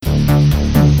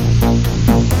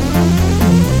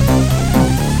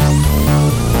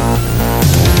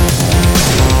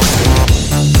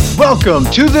Welcome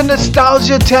to the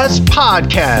Nostalgia Test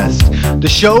Podcast, the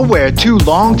show where two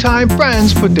longtime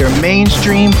friends put their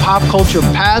mainstream pop culture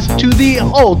past to the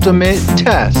ultimate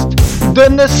test, the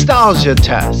Nostalgia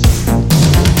Test.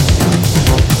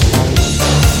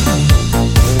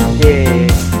 Hey.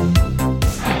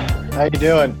 How you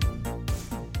doing?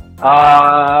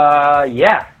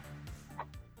 Yeah.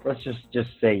 Let's just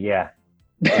say yeah.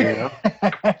 You know?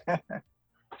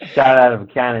 Shot out of a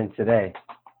cannon today.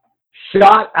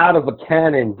 Shot out of a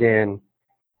cannon, Dan.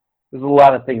 There's a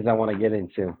lot of things I want to get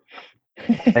into.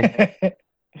 I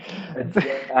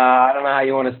don't know how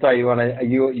you want to start. You want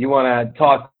to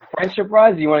talk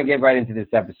friendship-wise, or you want to get right into this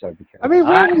episode? Because we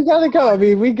gotta go. I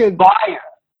mean, we could. Fire,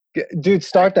 dude.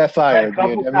 Start that fire, I had a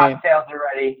couple cocktails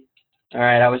already. All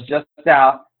right, I was just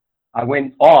out. I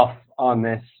went off on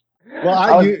this. Well,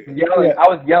 I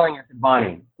was yelling at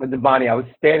Bonnie. With Bonnie, I was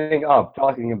standing up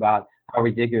talking about how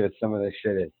ridiculous some of this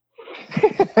shit is.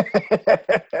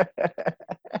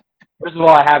 First of all,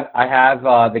 I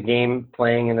have the game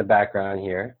playing in the background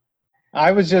here.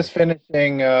 I was just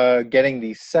finishing getting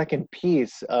the second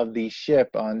piece of the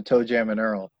ship on ToeJam and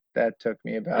Earl. That took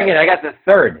me about. I got the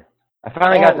third. I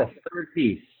finally got the third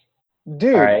piece.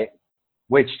 Dude. All right.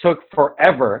 Which took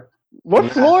forever.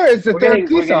 What floor is the third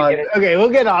piece on? Okay, we'll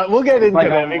get into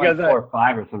that because floor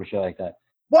 5 or some shit like that.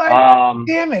 What?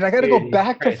 Damn it! I got to go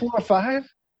back to floor 5.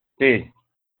 Dude.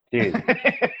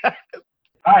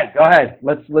 All right, go ahead.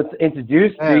 Let's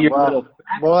introduce.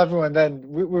 Well, everyone, then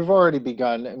we've already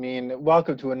begun. I mean,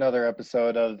 welcome to another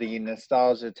episode of the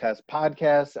Nostalgia Test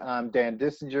Podcast. I'm Dan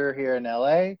Dissinger here in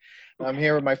LA. I'm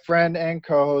here with my friend and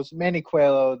co-host Manny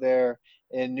Coelho there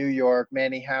in New York.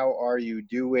 Manny, how are you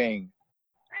doing?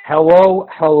 Hello.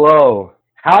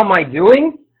 How am I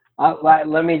doing?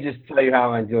 Let me just tell you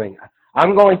how I'm doing.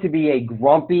 I'm going to be a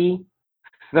grumpy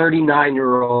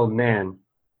 39-year-old man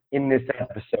in this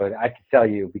episode, I can tell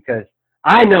you, because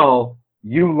I know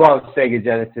you love Sega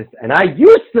Genesis, and I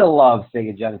used to love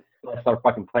Sega Genesis. I started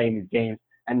fucking playing these games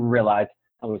and realized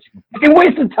how much fucking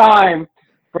waste of time.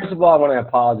 First of all, I want to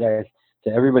apologize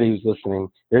to everybody who's listening.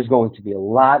 There's going to be a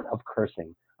lot of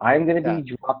cursing. I'm going to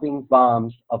be dropping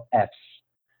bombs of Fs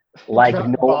like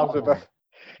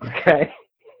okay?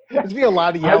 There's be a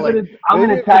lot of yelling. I'm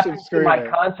going to tap into my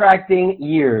contracting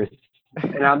ears,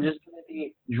 and I'm just going to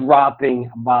be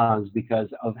dropping bombs because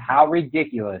of how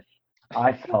ridiculous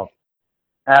I felt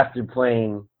after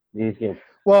playing these games.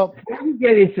 Well, before we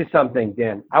get into something,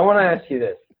 Dan, I want to ask you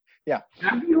this. Yeah.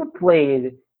 Have you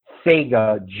played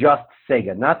Sega, just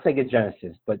Sega, not Sega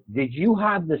Genesis, but did you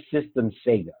have the system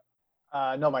Sega?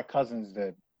 No, my cousins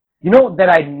did. You know that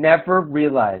I never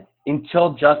realized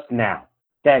until just now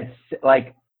that,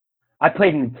 like, I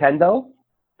played Nintendo,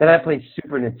 then I played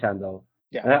Super Nintendo,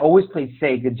 and I always played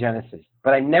Sega Genesis,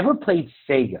 but I never played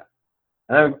Sega.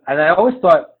 And I always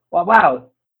thought, well, wow,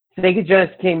 Sega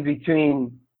Genesis came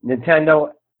between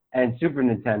Nintendo and Super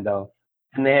Nintendo,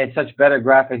 and they had such better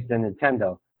graphics than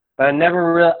Nintendo. But I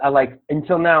never really,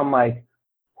 until now, I'm like,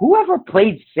 whoever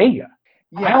played Sega?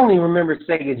 Yeah. I only remember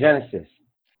Sega Genesis.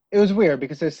 It was weird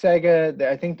because there's Sega,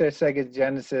 I think there's Sega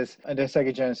Genesis, and there's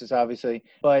Sega Genesis, obviously,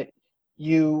 but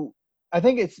I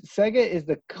think Sega is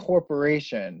the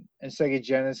corporation and Sega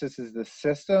Genesis is the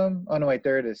system. Oh, no, wait,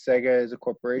 there it is. Sega is a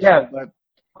corporation. Yeah, but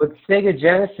Sega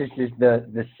Genesis is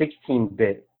the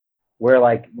 16-bit, where,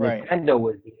 Nintendo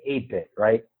was the 8-bit,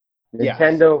 right?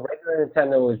 Regular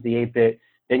Nintendo was the 8-bit.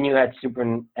 Then you had Super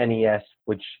NES,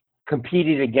 which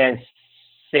competed against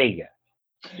Sega.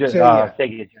 Sega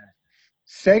Genesis.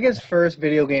 Sega's first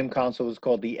video game console was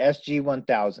called the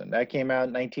SG-1000. That came out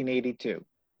in 1982.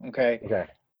 Okay.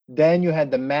 Then you had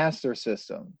the Master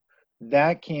System.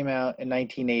 That came out in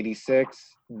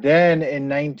 1986. Then in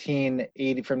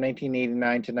from 1989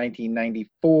 to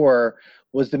 1994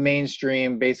 was the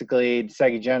mainstream, basically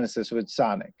Sega Genesis with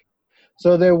Sonic.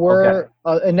 So there were,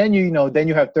 and then you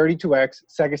have 32X,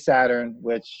 Sega Saturn,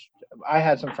 which I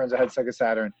had some friends that had Sega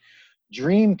Saturn.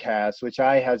 Dreamcast, which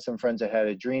I had some friends that had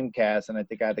a Dreamcast, and I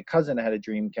think I had a cousin that had a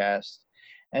Dreamcast.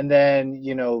 And then,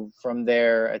 from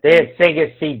there... They had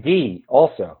Sega CD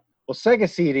also. Well, Sega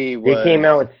CD They came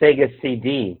out with Sega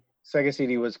CD. Sega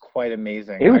CD was quite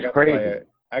amazing. It was crazy.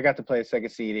 I got to play a Sega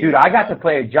CD. Dude, I got to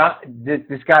play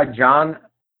this guy, John,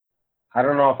 I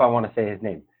don't know if I want to say his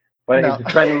name, but he's a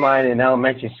friend of mine in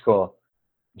elementary school.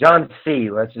 John C.,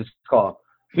 let's just call him.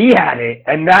 He had it,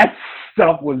 and that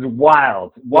stuff was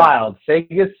wild.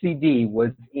 Sega CD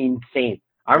was insane.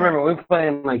 I remember we were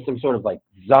playing some sort of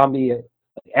zombie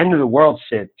end of the world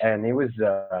shit, and it was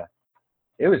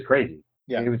crazy.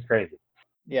 Yeah, it was crazy.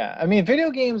 Yeah, I mean, video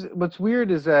games, what's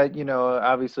weird is that,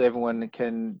 obviously everyone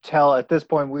can tell at this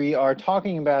point we are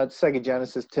talking about Sega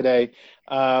Genesis today.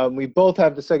 We both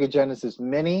have the Sega Genesis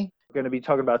Mini. We're going to be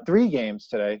talking about 3 games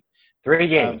today. 3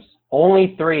 games.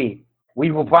 Only 3.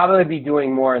 We will probably be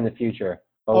doing more in the future,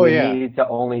 but Oh, we yeah. needed to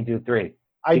only do 3.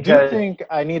 I do think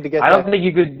I need to get I that. don't think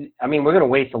you could. I mean, we're going to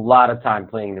waste a lot of time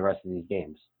playing the rest of these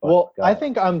games. Well, I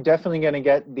think I'm definitely going to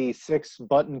get the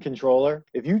 6-button controller.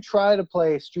 If you try to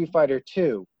play Street Fighter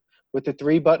 2 with the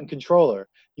 3-button controller,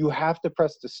 you have to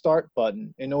press the start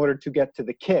button in order to get to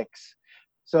the kicks.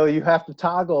 So you have to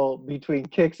toggle between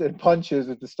kicks and punches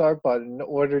with the start button in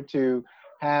order to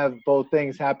have both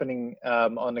things happening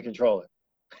on the controller.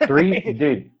 3,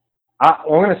 dude.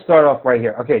 We're going to start off right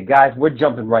here. Okay, guys, we're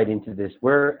jumping right into this.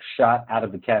 We're shot out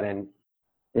of the cannon.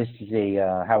 This is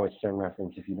a Howard Stern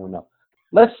reference, if you don't know.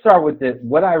 Let's start with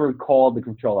what I recall the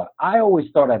controller. I always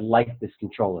thought I liked this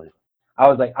controller. I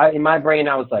was like, in my brain,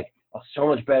 I was like, oh, so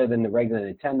much better than the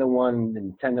regular Nintendo one. The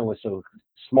Nintendo was so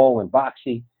small and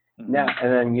boxy. Mm-hmm. Now,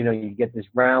 and then, you get this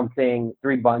round thing,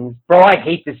 3 buttons. Bro, I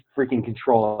hate this freaking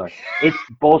controller. It's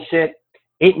bullshit.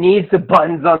 It needs the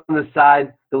buttons on the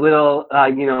side, the little,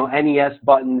 NES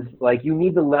buttons. Like, you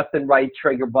need the left and right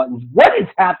trigger buttons. What is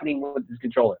happening with this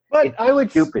controller? But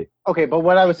it's stupid. Okay, but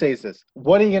what I would say is this.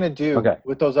 What are you going to do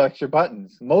with those extra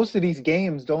buttons? Most of these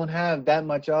games don't have that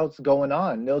much else going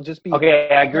on. They'll just be... Okay,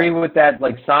 I agree with that.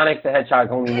 Like, Sonic the Hedgehog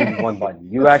only needs 1 button.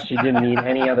 You actually didn't need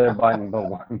any other button but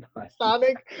 1 button.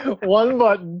 Sonic, 1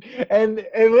 button. And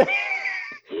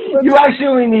you actually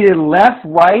only needed left,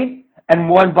 right, and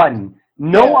 1 button.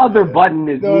 No other button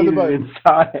is needed in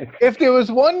Sonic. If there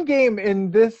was one game in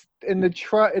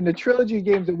the trilogy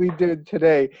games that we did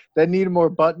today that needed more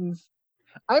buttons,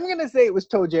 I'm gonna say it was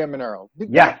ToeJam and Earl.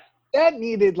 Yes. That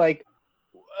needed like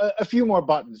a few more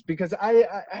buttons because I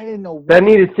didn't know. That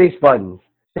needed 6 buttons.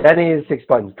 That needed 6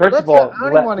 buttons. First of all,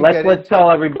 let's tell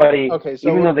everybody,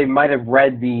 even though they might have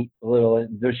read the little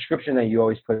description that you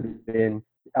always put in,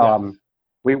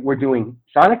 we're doing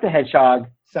Sonic the Hedgehog.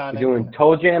 We're doing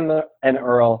ToeJam and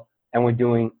Earl, and we're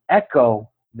doing Ecco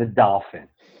the Dolphin.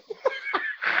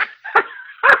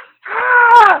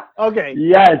 Okay.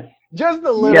 Yes. Just a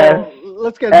little. Yes.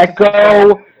 Let's get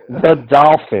Ecco the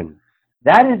Dolphin.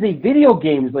 That is a video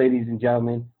games, ladies and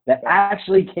gentlemen, that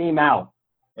actually came out.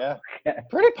 Yeah.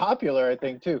 Pretty popular, I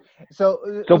think, too. So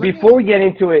before we get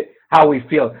into it, how we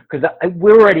feel, because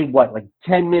we're already,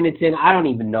 10 minutes in? I don't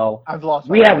even know. I've lost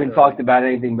We haven't talked about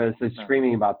anything but it's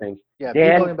screaming about things. Yeah,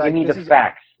 Dan, give me the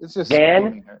facts.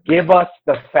 Dan, give us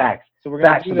the facts. So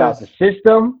facts about the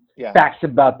system, facts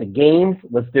about the games.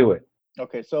 Let's do it.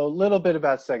 Okay, so a little bit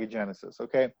about Sega Genesis,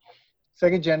 okay?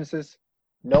 Sega Genesis,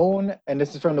 known, and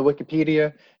this is from the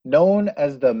Wikipedia, known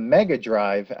as the Mega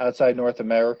Drive outside North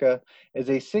America, is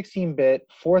a 16-bit,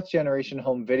 4th-generation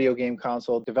home video game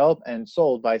console developed and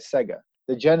sold by Sega.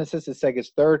 The Genesis is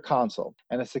Sega's 3rd console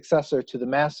and a successor to the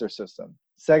Master System.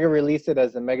 Sega released it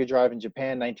as the Mega Drive in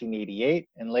Japan in 1988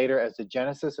 and later as the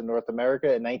Genesis in North America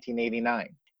in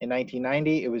 1989. In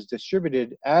 1990, it was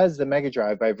distributed as the Mega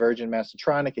Drive by Virgin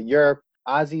Mastertronic in Europe,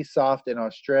 Ozzy Soft in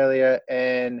Australia,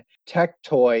 and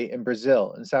Tectoy in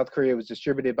Brazil. In South Korea, it was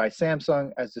distributed by Samsung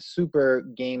as the Super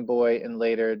Game Boy and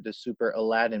later the Super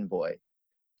Aladdin Boy.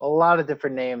 A lot of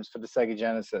different names for the Sega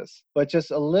Genesis. But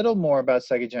just a little more about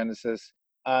Sega Genesis.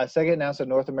 Sega announced a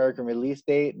North American release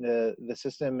date, the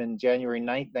system in January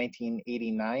 9th,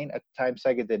 1989. At the time,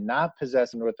 Sega did not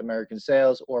possess a North American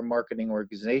sales or marketing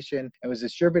organization and was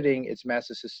distributing its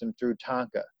Master System through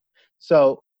Tonka.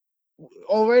 So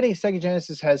already Sega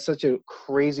Genesis has such a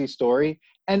crazy story.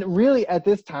 And really at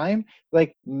this time,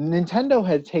 like Nintendo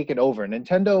had taken over.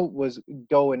 Nintendo was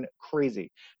going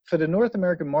crazy. For the North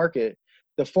American market,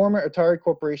 the former Atari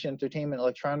Corporation Entertainment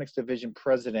Electronics Division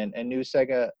president and new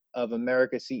Sega of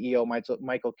America CEO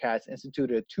Michael Katz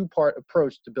instituted a 2-part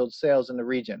approach to build sales in the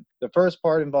region. The first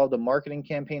part involved a marketing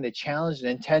campaign that challenged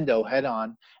Nintendo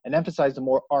head-on and emphasized a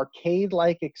more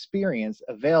arcade-like experience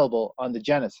available on the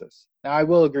Genesis. Now, I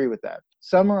will agree with that.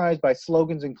 Summarized by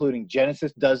slogans including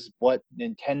Genesis does what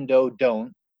Nintendo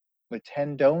don't.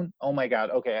 Nintendo? Oh my God.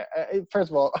 Okay.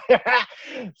 First of all,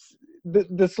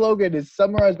 the slogan is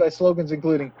summarized by slogans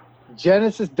including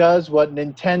Genesis does what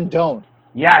Nintendo don't.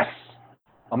 Yes.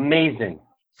 Amazing.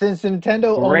 Since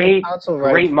Nintendo owned the console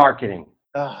rights. Great marketing.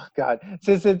 Oh, God.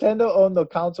 Since Nintendo owned the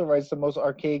console rights to most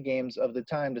arcade games of the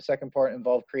time, the second part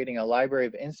involved creating a library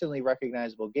of instantly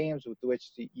recognizable games with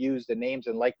which to use the names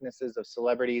and likenesses of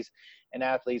celebrities and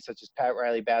athletes such as Pat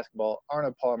Riley basketball,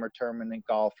 Arnold Palmer tournament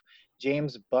golf,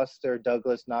 James Buster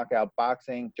Douglas knockout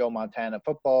boxing, Joe Montana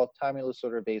football, Tommy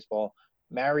Lasorda baseball,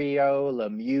 Mario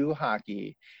Lemieux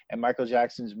Hockey, and Michael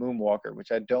Jackson's Moonwalker,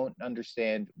 which I don't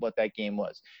understand what that game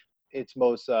was. Its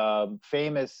most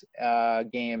famous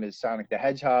game is Sonic the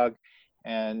Hedgehog,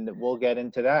 and we'll get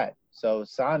into that. So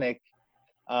Sonic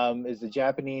is the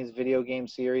Japanese video game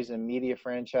series and media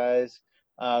franchise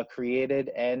created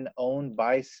and owned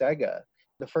by Sega.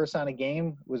 The first Sonic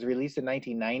game was released in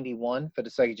 1991 for the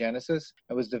Sega Genesis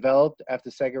and was developed after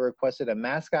Sega requested a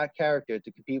mascot character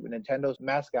to compete with Nintendo's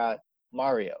mascot,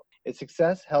 Mario. Its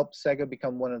success helped Sega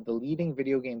become one of the leading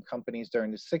video game companies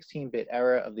during the 16-bit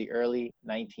era of the early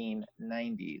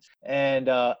 1990s. And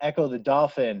Ecco the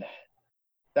Dolphin.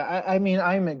 I mean,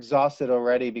 I'm exhausted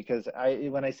already because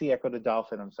when I see Ecco the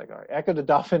Dolphin, I'm just like, all right. Ecco the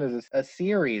Dolphin is a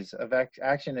series of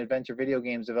action-adventure video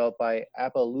games developed by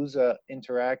Appaloosa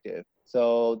Interactive.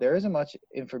 So there isn't much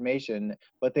information,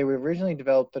 but they were originally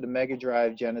developed for the Mega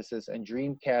Drive, Genesis, and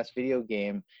Dreamcast video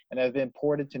game and have been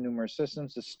ported to numerous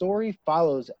systems. The story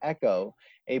follows Ecco,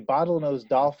 a bottlenose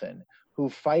dolphin, who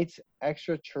fights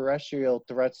extraterrestrial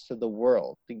threats to the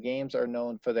world. The games are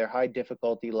known for their high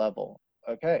difficulty level.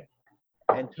 Okay.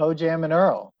 And ToeJam and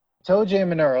Earl.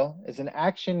 ToeJam and Earl is an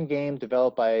action game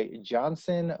developed by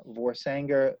Johnson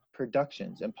Vorsanger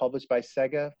Productions and published by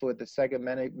Sega for the Sega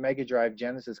Mega Drive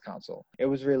Genesis console. It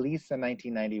was released in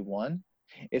 1991.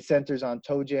 It centers on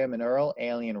ToeJam and Earl,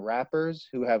 alien rappers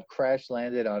who have crash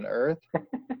landed on Earth.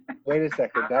 Wait a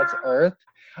second, that's Earth?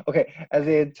 Okay, as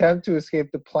they attempt to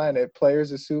escape the planet,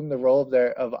 players assume the role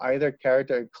of either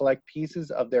character and collect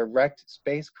pieces of their wrecked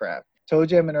spacecraft.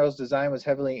 ToeJam and Earl's design was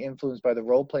heavily influenced by the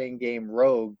role-playing game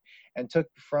Rogue and took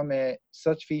from it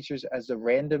such features as the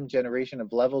random generation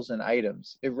of levels and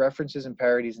items. It references and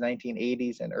parodies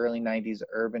 1980s and early 90s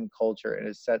urban culture and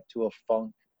is set to a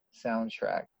funk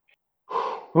soundtrack.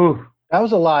 Whew. That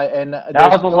was a lot, and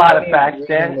that was a lot of facts,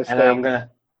 Dan. And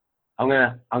I'm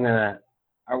gonna.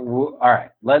 All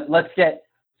right, let's get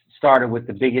started with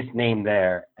the biggest name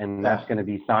there, and that's going to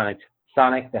be Sonic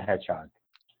the Hedgehog,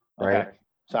 right? Okay.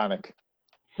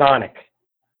 Sonic.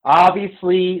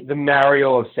 Obviously, the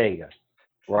Mario of Sega,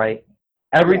 right?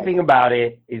 Everything about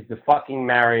it is the fucking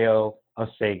Mario of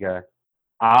Sega.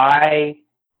 I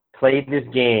played this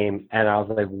game, and I was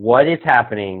like, what is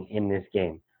happening in this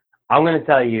game? I'm going to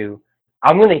tell you,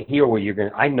 I'm going to hear what you're going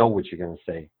to, I know what you're going to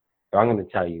say, but I'm going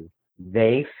to tell you,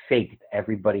 they faked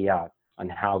everybody out on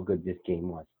how good this game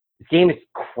was. This game is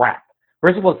crap.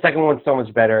 First of all, the second one's so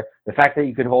much better. The fact that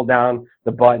you could hold down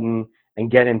the button and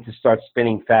get him to start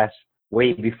spinning fast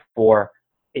way before,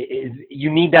 you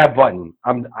need that button.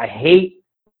 I hate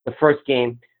the first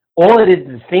game. All it is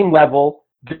the same level,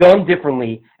 done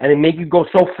differently, and they make you go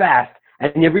so fast,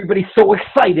 and everybody's so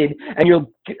excited, and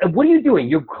what are you doing?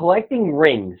 You're collecting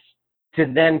rings to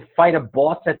then fight a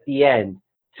boss at the end,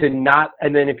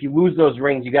 and then if you lose those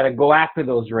rings, you got to go after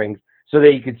those rings so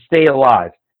that you could stay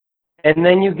alive. And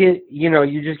then you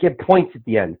just get points at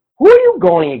the end. Who are you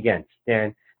going against,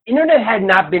 Dan? Internet had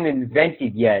not been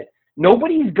invented yet.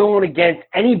 Nobody's going against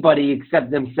anybody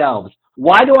except themselves.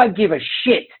 Why do I give a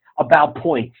shit about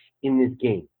points in this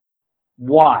game?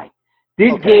 Why?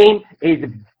 This game is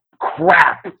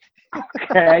crap.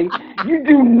 Okay? You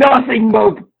do nothing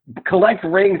but collect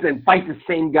rings and fight the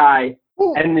same guy.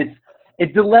 Ooh. And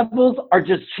the levels are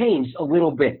just changed a little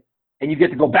bit. And you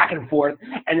get to go back and forth.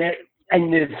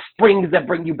 And there's springs that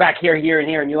bring you back here, and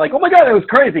here. And you're like, oh my God, that was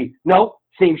crazy. No,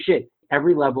 same shit.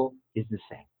 Every level is the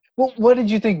same. Well, what did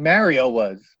you think Mario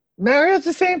was? Mario's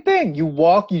the same thing. You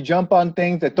walk, you jump on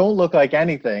things that don't look like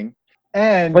anything.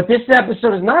 But this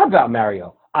episode is not about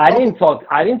Mario. I didn't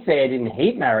say I didn't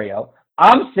hate Mario.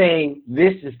 I'm saying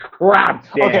this is crap,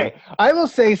 Dan. Okay, I will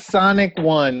say Sonic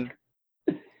 1.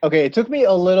 Okay, it took me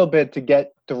a little bit to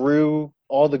get through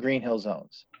all the Green Hill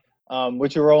zones,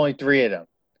 which were only 3 of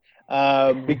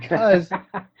them. Because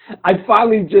I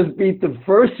finally just beat the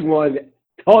first one.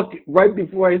 Talked right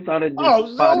before I started this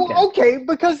podcast. Okay,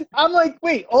 because I'm like,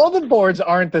 wait, all the boards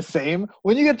aren't the same.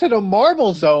 When you get to the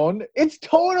marble zone, it's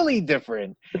totally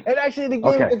different. And actually, the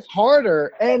game is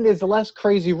harder and is less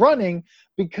crazy running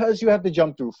because you have to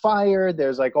jump through fire.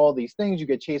 There's like all these things. You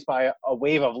get chased by a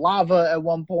wave of lava at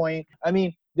one point. I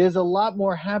mean, there's a lot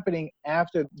more happening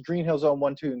after Green Hill Zone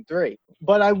 1, 2, and 3.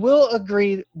 But I will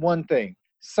agree one thing.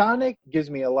 Sonic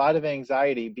gives me a lot of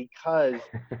anxiety because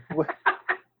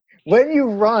when you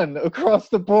run across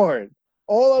the board,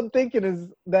 all I'm thinking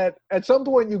is that at some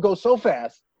point you go so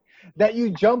fast that you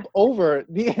jump over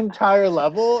the entire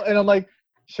level, and I'm like,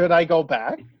 should I go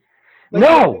back? Like,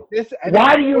 no.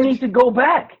 Why do you need to go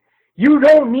back? You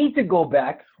don't need to go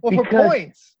back. Well, for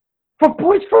points. For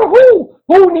points for who?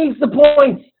 Who needs the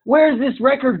points? Where's this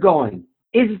record going?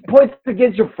 is points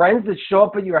against your friends that show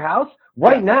up at your house.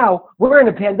 Right now, we're in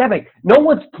a pandemic. No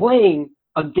one's playing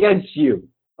against you,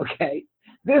 okay?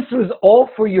 This was all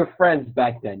for your friends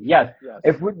back then. Yes.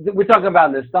 If we're talking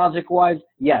about nostalgic-wise,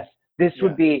 yes, this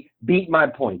would be beat my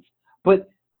points. But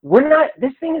we're not.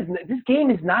 This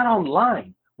game is not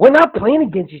online. We're not playing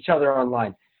against each other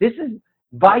online. This is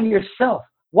by yourself.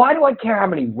 Why do I care how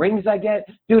many rings I get?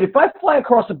 Dude, if I fly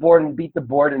across the board and beat the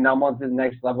board and now I'm on to the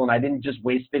next level and I didn't just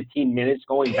waste 15 minutes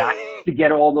going back to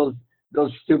get all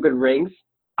those stupid rings,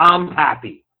 I'm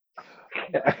happy.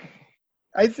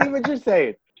 I see what you're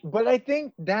saying. But I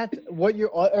think that's what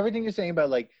everything you're saying about,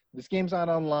 like, this game's not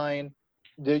online,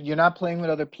 you're not playing with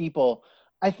other people.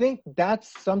 I think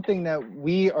that's something that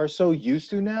we are so used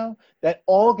to now, that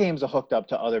all games are hooked up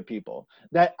to other people,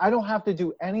 that I don't have to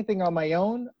do anything on my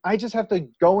own. I just have to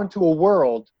go into a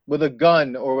world with a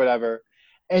gun or whatever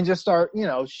and just start,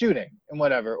 shooting and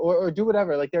whatever, or do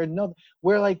whatever. Like,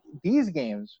 where, like, these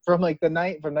games from, like, from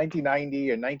 1990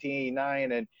 or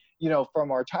 1989 and, from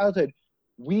our childhood,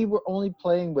 we were only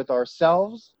playing with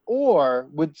ourselves or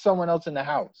with someone else in the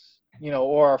house,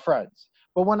 or our friends.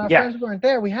 But when our friends weren't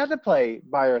there, we had to play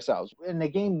by ourselves. And the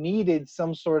game needed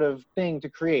some sort of thing to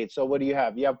create. So what do you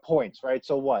have? You have points, right?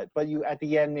 So what? But at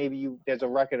the end, there's a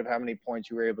record of how many points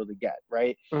you were able to get,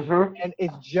 right? Mm-hmm. And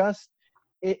it's just,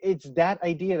 it's that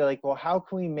idea that, like, well, how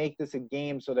can we make this a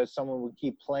game so that someone would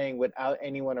keep playing without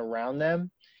anyone around them?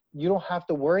 You don't have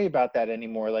to worry about that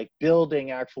anymore, like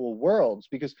building actual worlds,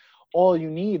 because all you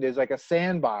need is like a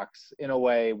sandbox, in a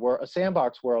way, where a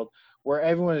sandbox world where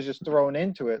everyone is just thrown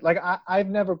into it. Like, I've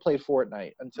never played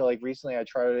Fortnite until, like, recently I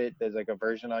tried it. There's, like, a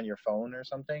version on your phone or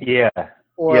something. Yeah.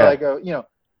 Or like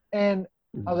and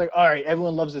I was like, all right,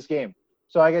 everyone loves this game.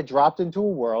 So I get dropped into a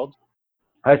world.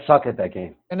 I suck at that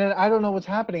game. And then I don't know what's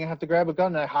happening. I have to grab a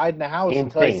gun and I hide in the house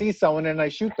until I see someone and I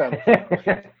shoot them.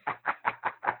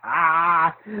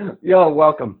 Yo,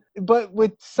 welcome. But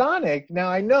with Sonic, now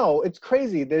I know it's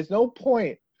crazy. There's no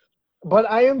point. But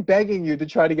I am begging you to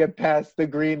try to get past the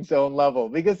green zone level,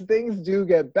 because things do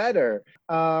get better.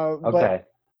 Okay.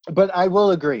 But I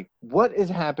will agree. What is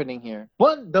happening here?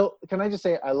 One, though, can I just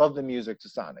say I love the music to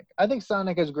Sonic. I think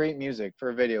Sonic has great music for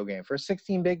a video game. For a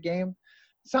 16-bit game,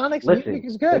 Sonic's music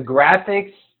is good. The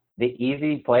graphics, the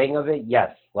easy playing of it,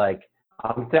 yes. Like,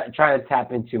 I'm trying to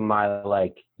tap into my,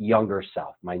 like, younger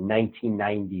self, my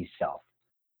 1990s self.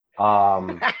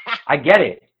 I get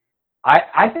it.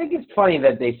 I think it's funny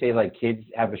that they say, like, kids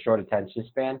have a short attention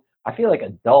span. I feel like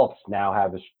adults now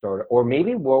have a short, or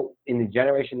maybe in the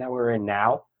generation that we're in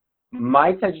now, my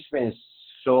attention span is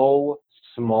so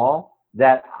small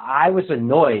that I was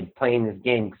annoyed playing this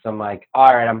game because I'm like,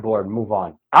 all right, I'm bored, move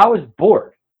on. I was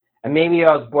bored. And maybe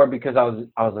I was bored because I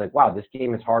was like, wow, this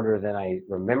game is harder than I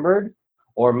remembered.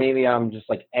 Or maybe I'm just,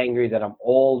 like, angry that I'm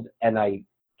old and I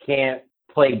can't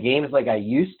play games like I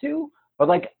used to. But,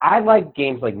 like, I like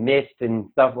games like Myst and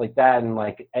stuff like that. And,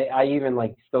 like, I even,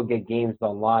 like, still get games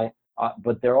online.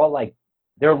 But they're all, like,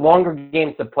 they're longer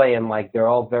games to play. And, like, they're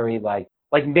all very, like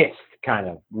Myst, kind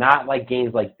of. Not like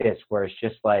games like this where it's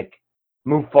just, like,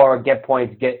 move forward, get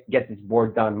points, get this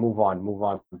board done, move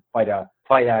on, fight a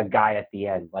guy at the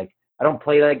end. Like, I don't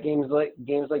play like games like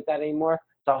that anymore.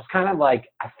 So I was kind of like,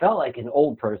 I felt like an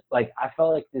old person. Like, I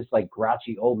felt like this, like,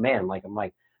 grouchy old man. Like, I'm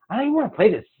like, I don't even want to play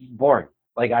this. This is boring.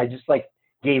 Like, I just, like,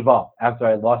 gave up after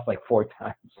I lost, like, 4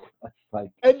 times. Like,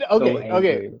 and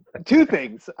okay. 2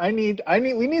 things. We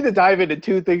need to dive into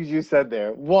 2 things you said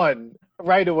there. One,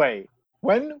 right away.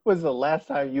 When was the last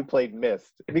time you played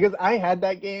Myst? Because I had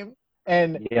that game,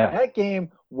 and that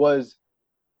game was,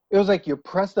 it was like you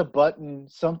pressed a button,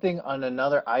 something on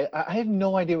another. I have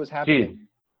no idea what's happening. Dude,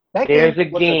 that there's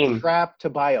game was a trap to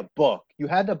buy a book. You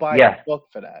had to buy a book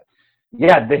for that.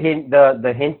 Yeah, the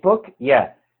hint book.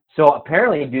 Yeah. So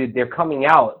apparently, dude, they're coming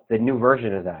out the new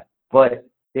version of that. But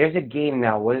there's a game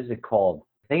now. What is it called?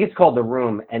 I think it's called The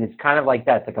Room, and it's kind of like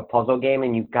that. It's like a puzzle game,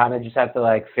 and you kind of just have to,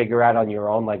 like, figure out on your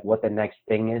own, like, what the next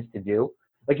thing is to do.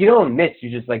 Like, you know, in Myst, you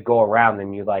just, like, go around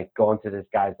and you, like, go into this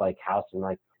guy's, like, house and,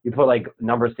 like, you put, like,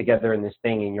 numbers together in this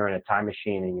thing and you're in a time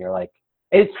machine and you're, like,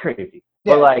 it's crazy.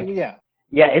 Yeah, but, like, yeah,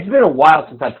 it's been a while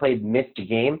since I played Myst the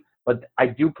game, but I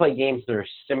do play games that are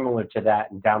similar to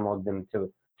that and download them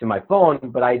to my phone.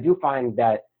 But I do find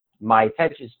that my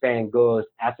attention span goes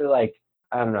after, like,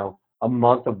 I don't know, a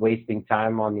month of wasting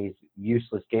time on these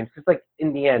useless games. Because, like,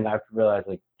 in the end, I've realized,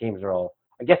 like, games are all,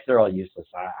 I guess they're all useless.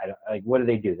 I like, what do?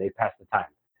 They pass the time.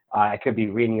 I could be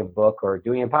reading a book or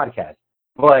doing a podcast.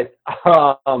 But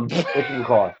I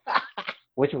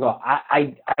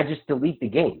just delete the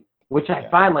game, which I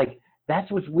find, like, that's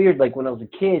what's weird. Like, when I was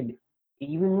a kid,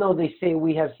 even though they say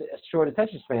we have a short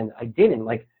attention span, I didn't.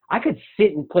 Like, I could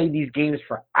sit and play these games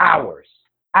for hours.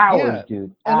 Hours,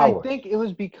 dude. And Hours. I think it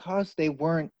was because they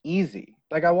weren't easy.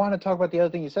 Like, I want to talk about the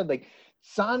other thing you said. Like,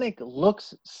 Sonic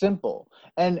looks simple,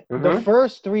 and the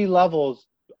first 3 levels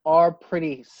are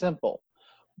pretty simple.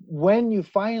 When you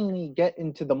finally get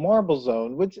into the Marble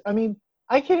Zone, which, I mean,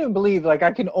 I can't even believe, like,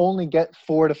 I can only get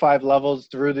 4 to 5 levels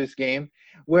through this game,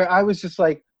 where I was just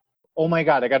like, oh my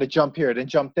God, I got to jump here, then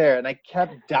jump there. And I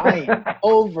kept dying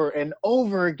over and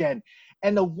over again.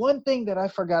 And the one thing that I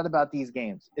forgot about these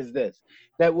games is this,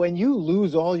 that when you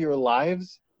lose all your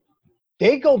lives,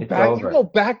 they go back, you go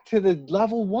back to the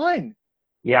level 1.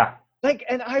 Yeah. Like,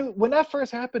 and when that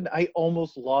first happened, I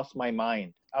almost lost my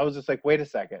mind. I was just like, wait a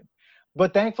second.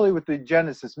 But thankfully with the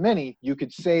Genesis Mini, you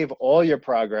could save all your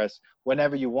progress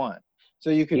whenever you want. So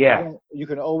you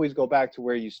can always go back to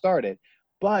where you started.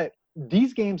 But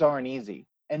these games aren't easy.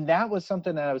 And that was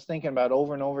something that I was thinking about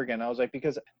over and over again. I was like,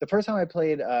 because the first time I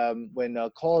played when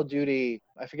Call of Duty,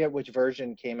 I forget which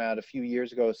version came out a few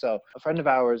years ago. So a friend of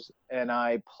ours and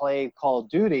I played Call of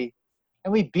Duty,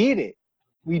 and we beat it.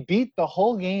 We beat the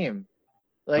whole game,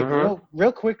 like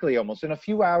real quickly, almost in a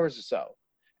few hours or so.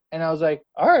 And I was like,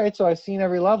 all right, so I've seen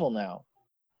every level now.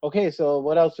 Okay, so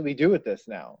what else do we do with this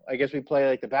now? I guess we play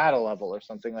like the battle level or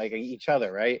something, like each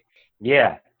other, right?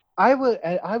 Yeah. I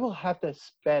will have to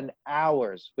spend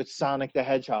hours with Sonic the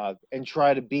Hedgehog and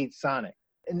try to beat Sonic.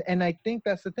 And I think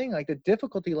that's the thing, like the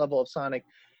difficulty level of Sonic.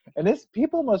 And this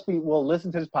people will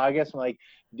listen to this podcast and like,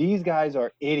 these guys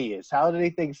are idiots. How do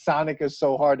they think Sonic is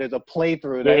so hard? There's a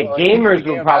playthrough. Yeah, gamers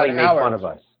will probably make fun of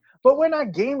us. But we're not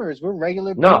gamers. We're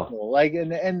regular people. Like,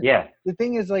 and the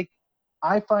thing is, like,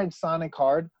 I find Sonic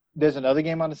hard. There's another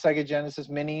game on the Sega Genesis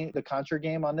Mini. The Contra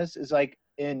game on this is like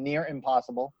near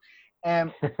impossible.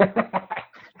 And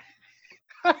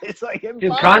it's like impossible.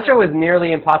 Dude, Contra was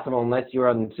nearly impossible unless you were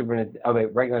on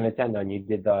regular Nintendo and you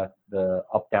did the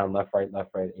up, down, left, right,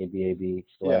 A, B, A, B,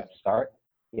 select, start.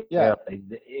 Yeah.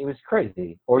 It was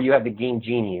crazy. Or you had the Game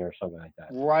Genie or something like that.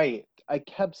 Right. I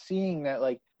kept seeing that,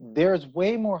 like, there's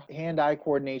way more hand-eye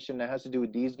coordination that has to do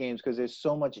with these games because there's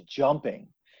so much jumping.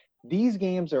 These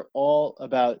games are all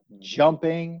about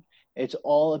jumping. It's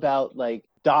all about, like,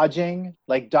 dodging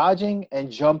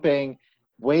and jumping,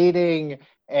 waiting,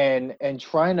 and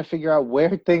trying to figure out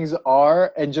where things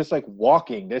are, and just, like,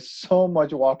 walking. There's so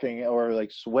much walking or,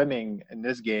 like, swimming in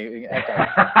this game.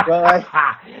 But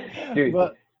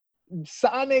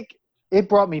Sonic, it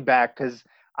brought me back because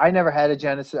I never had a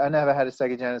Genesis. I never had a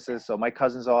Sega Genesis. So my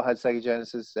cousins all had Sega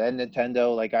Genesis and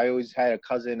Nintendo. Like, I always had a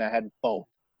cousin that had both.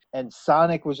 And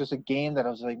Sonic was just a game that I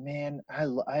was like, man,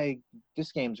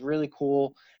 this game's really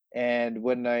cool. And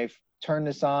when I turned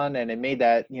this on and it made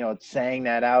that, it sang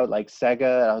that out like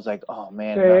Sega, I was like, oh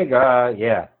man. Sega,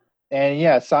 yeah. And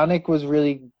yeah, Sonic was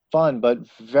really fun, but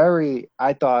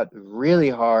I thought, really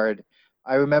hard.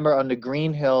 I remember on the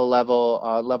Green Hill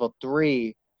level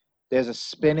 3, there's a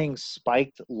spinning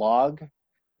spiked log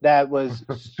that was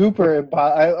super.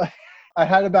 I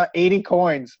had about 80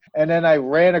 coins, and then I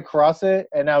ran across it,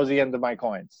 and that was the end of my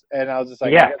coins. And I was just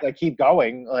like, I guess I keep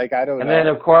going. Like, I don't know. And then,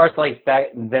 of course, like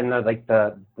that, then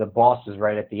the boss is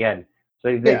right at the end.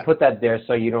 So they put that there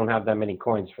so you don't have that many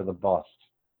coins for the boss.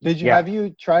 Did you? Have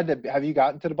you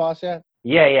gotten to the boss yet?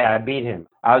 Yeah, I beat him.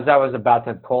 I was about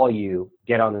to call you,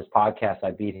 get on this podcast.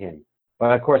 I beat him,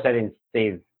 but of course I didn't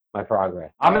save my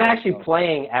progress. I'm actually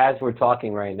playing as we're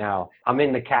talking right now. I'm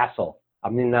in the castle.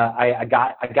 I'm in the. I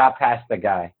got past the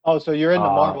guy. Oh, so you're in the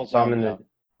Marble Zone.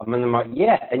 I'm in the.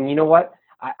 Yeah, and you know what?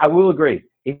 I will agree.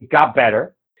 It got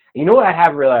better. You know what I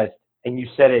have realized, and you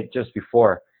said it just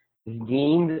before. This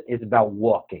game is about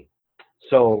walking.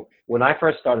 So when I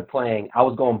first started playing, I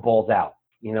was going balls out.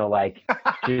 Like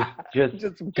just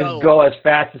go as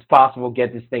fast as possible,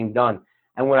 get this thing done.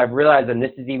 And what I've realized, and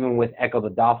this is even with Ecco the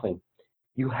Dolphin,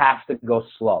 you have to go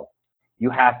slow.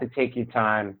 You have to take your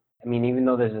time. I mean, even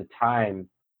though there's a time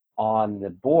on the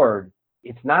board,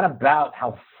 it's not about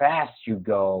how fast you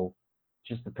go,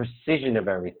 just the precision of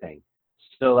everything.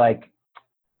 So, like,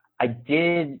 I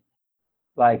did,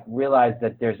 like, realize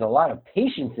that there's a lot of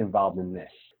patience involved in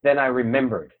this. Then I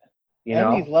remembered,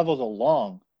 And these levels are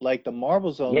long. Like, the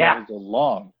Marble Zone levels are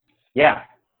long. Yeah.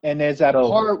 And there's that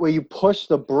part where you push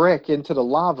the brick into the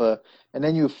lava, and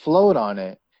then you float on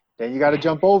it. Then you got to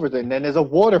jump over it, and then there's a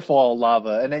waterfall of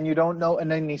lava, and then you don't know,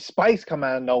 and then these spikes come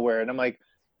out of nowhere, and I'm like,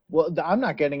 well, I'm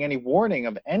not getting any warning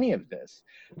of any of this.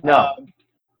 No.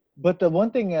 But the one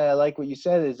thing I like what you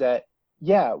said is that,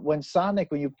 when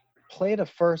you play the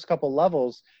first couple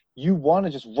levels, you want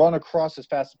to just run across as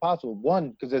fast as possible.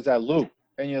 One, because there's that loop,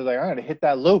 and you're like, I'm going to hit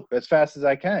that loop as fast as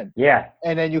I can. Yeah.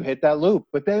 And then you hit that loop.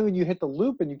 But then when you hit the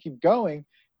loop and you keep going,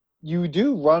 you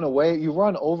do run away, you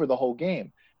run over the whole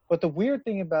game. But the weird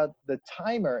thing about the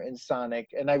timer in Sonic,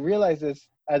 and I realized this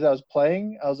as I was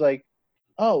playing, I was like,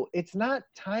 oh, it's not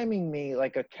timing me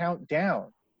like a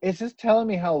countdown. It's just telling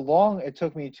me how long it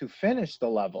took me to finish the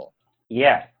level.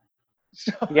 Yeah.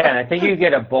 So, Yeah, and I think you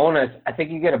get a bonus. I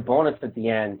think you get a bonus at the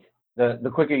end,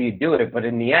 the quicker you do it. But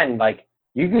in the end, like,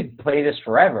 you could play this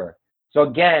forever. So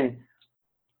again,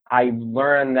 I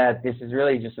learned that this is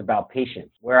really just about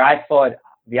patience, where I thought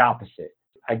the opposite.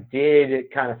 I did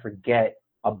kind of forget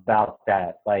about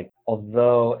that. Like,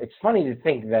 although it's funny to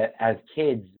think that as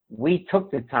kids, we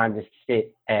took the time to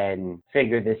sit and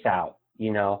figure this out,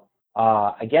 you know.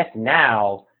 I guess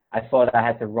now I thought I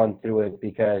had to run through it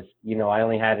because, you know, I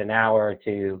only had an hour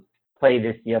to play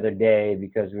this the other day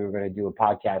because we were going to do a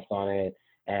podcast on it.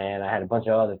 And I had a bunch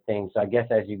of other things. So I guess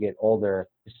as you get older,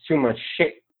 there's too much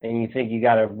shit and you think you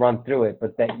got to run through it,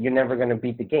 but that you're never going to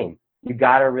beat the game. You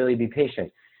got to really be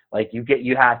patient. Like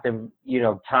you have to, you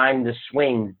know, time the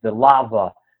swings, the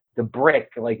lava, the brick,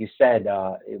 like you said,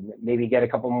 maybe get a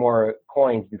couple more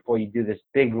coins before you do this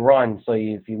big run. So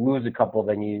if you lose a couple,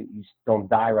 then you don't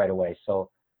die right away. So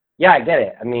yeah, I get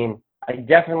it. I mean, I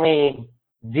definitely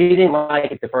didn't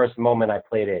like it the first moment I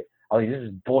played it. I was like, this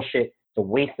is bullshit. It's a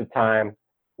waste of time.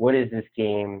 What is this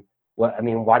game?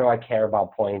 Why do I care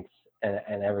about points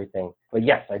and everything? But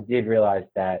yes, I did realize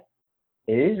that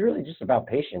it is really just about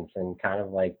patience and kind of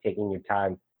like taking your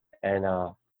time and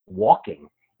walking.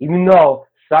 Even though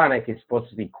Sonic is supposed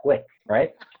to be quick,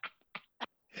 right?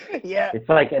 yeah. It's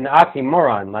like an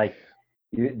oxymoron. Like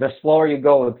the slower you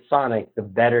go with Sonic, the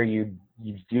better you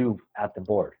do at the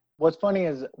board. What's funny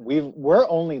is we're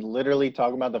only literally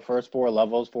talking about the first 4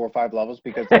 or 5 levels,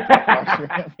 because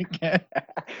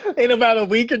in about a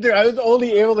week or two, I was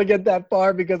only able to get that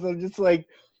far because I'm just like,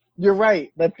 you're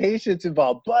right, the patience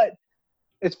involved. But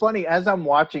it's funny, as I'm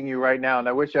watching you right now, and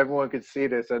I wish everyone could see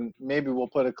this, and maybe we'll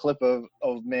put a clip of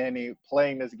Manny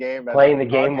playing this game Playing the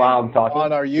game while I'm talking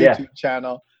on our YouTube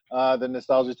channel, the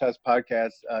Nostalgia Test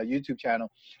Podcast YouTube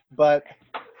channel. But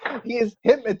he is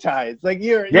hypnotized. Like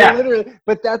you're literally,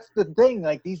 but that's the thing.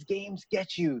 Like these games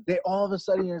get you. They all of a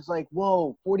sudden it's like,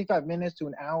 whoa, 45 minutes to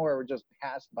an hour just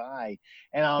passed by,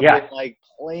 and I'll be like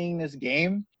playing this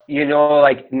game. You know,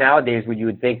 like nowadays, what you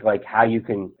would think, like how you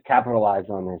can capitalize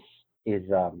on this is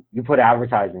you put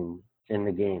advertising in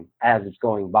the game as it's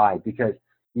going by, because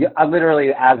I literally,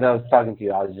 as I was talking to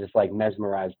you, I was just like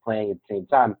mesmerized playing at the same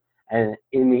time. And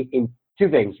in two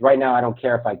things, right now, I don't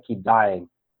care if I keep dying.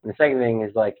 And the second thing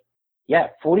is like,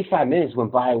 45 minutes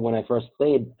went by when I first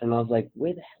played, and I was like,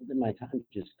 where the hell did my time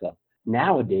just go?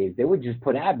 Nowadays, they would just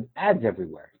put ads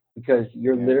everywhere because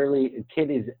you're literally, a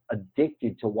kid is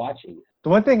addicted to watching it. The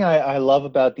one thing I love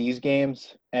about these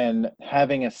games and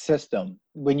having a system,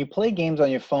 when you play games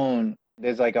on your phone,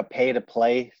 there's like a pay to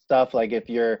play stuff. Like if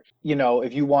you're,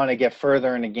 if you want to get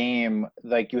further in a game,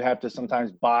 like you have to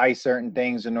sometimes buy certain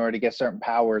things in order to get certain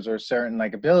powers or certain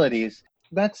like abilities.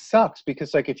 That sucks,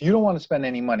 because like if you don't want to spend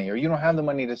any money or you don't have the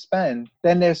money to spend,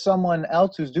 then there's someone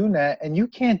else who's doing that and you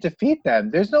can't defeat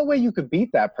them. There's no way you could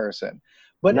beat that person.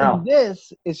 But in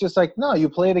this, it's just like, no, you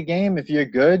play the game. If you're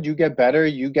good, you get better,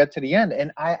 you get to the end.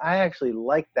 And I actually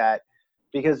like that,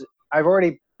 because I've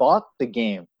already bought the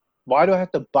game. Why do I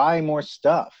have to buy more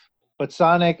stuff? But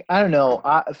Sonic, I don't know.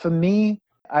 For me,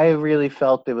 I really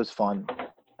felt it was fun.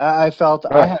 I felt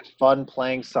I had fun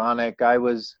playing Sonic. I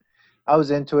was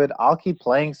into it. I'll keep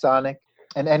playing Sonic.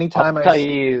 And anytime I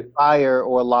see fire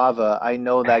or lava, I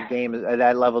know that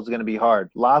that level is going to be hard.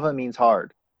 Lava means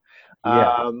hard.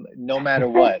 No matter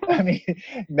what. I mean,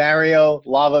 Mario,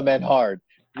 lava meant hard.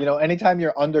 Anytime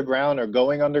you're underground or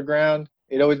going underground,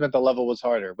 it always meant the level was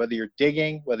harder. Whether you're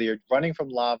digging, whether you're running from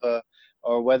lava,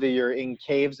 or whether you're in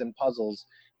caves and puzzles.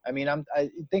 I mean,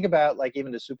 I think about like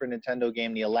even the Super Nintendo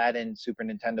game, the Aladdin Super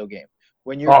Nintendo game.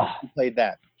 When you played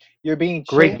that, you're being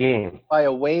chased by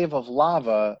a wave of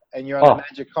lava, and you're on the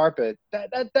magic carpet.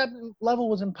 That level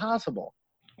was impossible.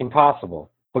 Impossible,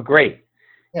 but great.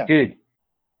 Yeah. Dude,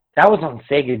 that was on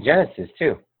Sega Genesis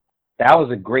too. That was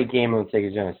a great game on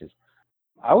Sega Genesis.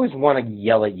 I always want to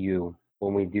yell at you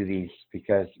when we do these,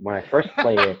 because when I first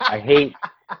play it, I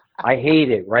hate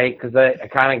it, right? Because I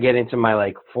kind of get into my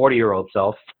like 40-year-old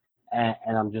self,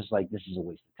 and I'm just like, this is a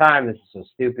waste of time. This is so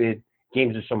stupid.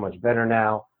 Games are so much better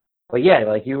now. But yeah,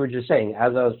 like you were just saying,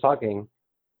 as I was talking,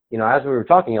 as we were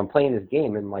talking, I'm playing this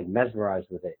game and like mesmerized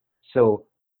with it. So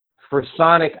for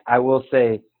Sonic, I will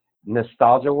say,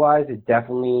 nostalgia-wise, it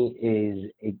definitely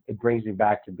is. It brings me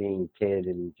back to being a kid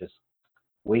and just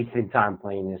wasting time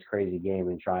playing this crazy game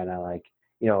and trying to like,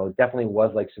 it definitely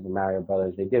was like Super Mario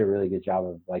Brothers. They did a really good job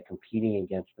of like competing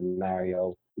against the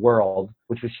Mario world,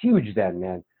 which was huge then,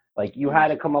 man. Like you had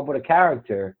to come up with a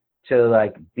character to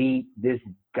like beat this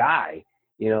guy,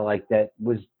 like that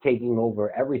was taking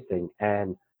over everything.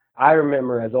 And I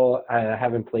remember I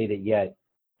haven't played it yet.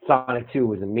 Sonic 2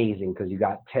 was amazing because you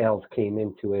got Tails came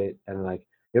into it, and like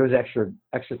there was extra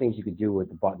things you could do with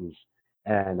the buttons.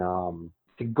 And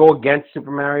to go against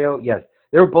Super Mario, yes,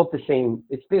 they were both the same.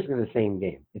 It's basically the same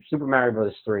game. It's Super Mario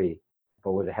Bros. 3,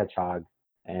 but with a hedgehog.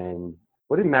 And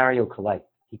what did Mario collect?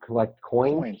 He collect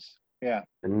coins. Yeah.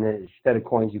 And then instead of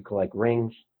coins, you collect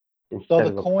rings. So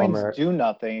the coins do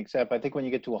nothing, except I think when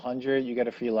you get to 100, you get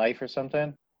a free life or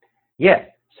something. Yeah.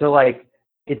 So like,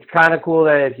 it's kind of cool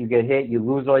that if you get hit, you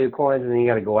lose all your coins, and then you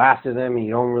got to go after them, and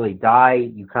you don't really die.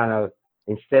 You kind of,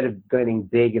 instead of getting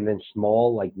big and then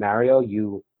small like Mario,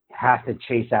 you have to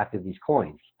chase after these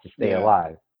coins to stay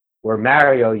alive. Where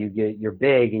Mario, you're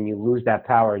big and you lose that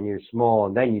power and you're small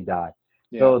and then you die.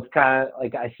 Yeah. So it's kind of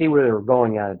like, I see where they were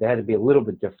going at it. They had to be a little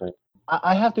bit different.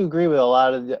 I have to agree with a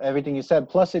lot of everything you said.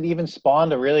 Plus, it even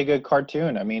spawned a really good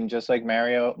cartoon. I mean, just like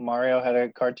Mario had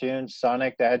a cartoon.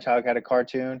 Sonic the Hedgehog had a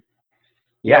cartoon.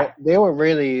 Yeah. They were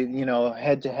really,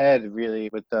 head to head really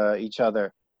with each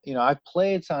other. I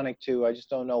played Sonic 2. I just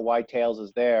don't know why Tails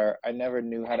is there. I never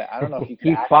knew how to. I don't know if you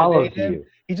can activate him. You.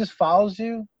 He just follows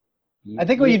you. I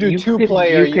think when you do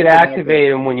two-player, you could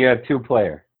activate him when you have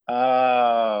 2-player.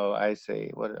 Oh, I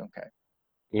see. Okay.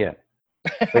 Yeah,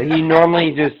 but he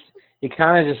normally he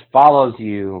kind of just follows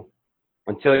you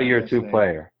until you're a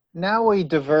 2-player. Now we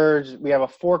diverge. We have a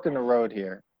fork in the road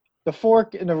here. The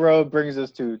fork in the road brings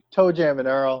us to ToeJam and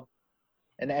Earl,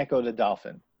 and Ecco the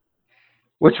Dolphin.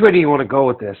 Which way do you want to go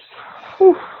with this?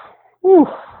 Whew. Whew.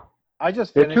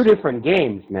 They're two different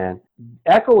games, man.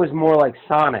 Ecco is more like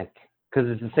Sonic, because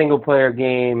it's a single-player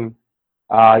game.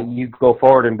 You go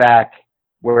forward and back,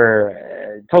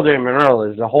 where ToeJam and Earl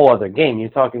is a whole other game. You're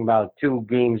talking about two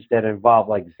games that involve,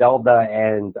 like, Zelda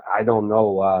and, I don't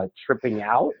know, tripping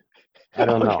out? I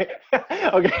don't know.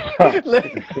 Okay.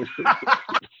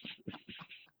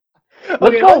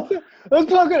 Let's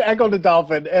talk about Ecco the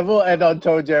Dolphin, and we'll end on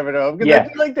ToeJam and Earl, because I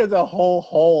feel like there's a whole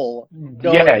hole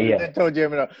going into ToeJam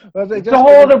and Earl. It's a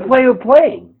whole other way of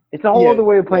playing. It's a whole other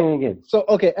way of playing a game. So,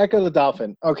 okay, Ecco the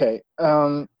Dolphin. Okay.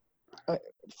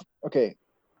 Okay.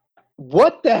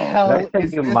 What the hell is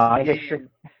this game?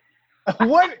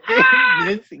 What is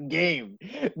this game?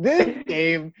 This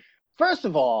game, first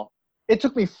of all, it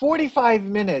took me 45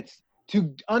 minutes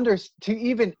to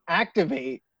even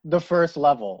activate the first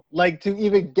level, like to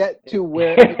even get to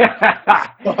where it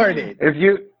started.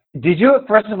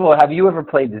 First of all, have you ever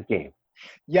played this game?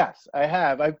 Yes, I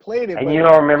have. I played it. And you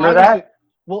don't remember that?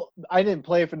 Well, I didn't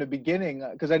play it from the beginning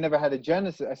because I never had a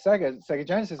Sega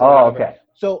Genesis. Oh, okay.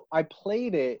 So I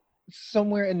played it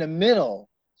somewhere in the middle.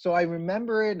 So I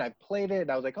remember it, and I played it,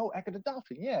 and I was like, "Oh, Ecco the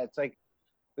Dolphin, yeah, it's like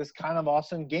this kind of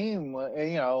awesome game,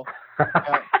 kind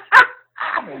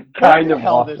of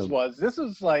hell awesome.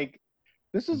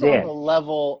 This was on the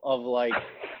level of like,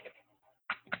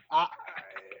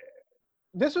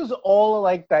 this was all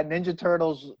like that Ninja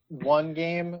Turtles 1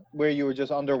 game where you were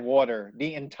just underwater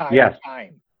the entire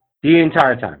time. The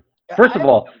entire time. First of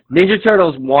all, Ninja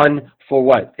Turtles 1 for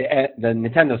what? The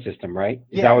Nintendo system, right?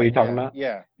 Is that what you're talking about?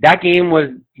 Yeah. That game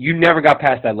you never got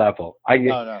past that level.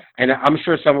 No. And I'm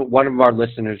sure one of our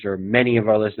listeners or many of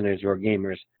our listeners who are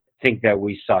gamers think that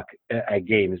we suck at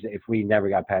games if we never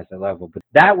got past that level. But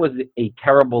that was a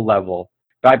terrible level.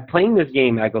 By playing this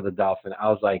game, Ecco the Dolphin, I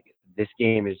was like, this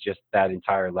game is just that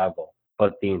entire level,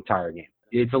 but the entire game.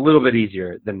 It's a little bit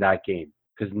easier than that game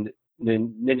because the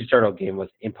Ninja Turtle game was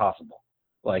impossible.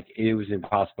 Like, it was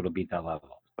impossible to beat that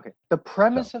level. Okay. The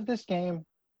premise of this game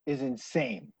is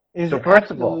insane.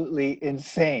 Absolutely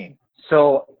insane.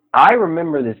 So I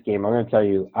remember this game. I'm going to tell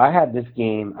you, I had this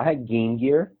game. I had Game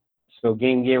Gear. So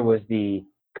Game Gear was the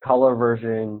color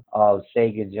version of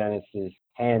Sega Genesis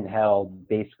handheld,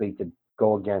 basically to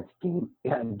go against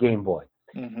Game Boy.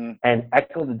 Mm-hmm. And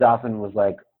Ecco the Dolphin was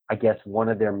like, I guess, one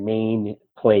of their main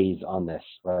plays on this,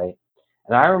 right?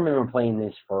 And I remember playing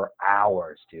this for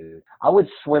hours, dude. I would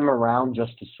swim around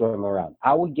just to swim around.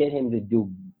 I would get him to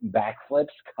do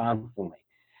backflips constantly.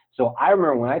 So I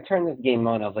remember when I turned this game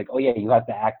on, I was like, oh, yeah, you have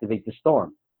to activate the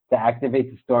storm. To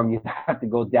activate the storm, you have to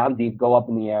go down deep, go up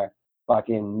in the air,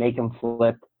 fucking make him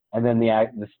flip, and then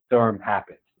the storm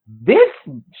happens. This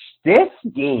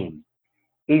game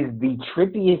is the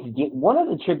trippiest game, one of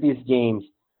the trippiest games.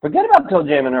 Forget about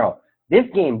ToeJam and Earl. This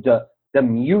game, the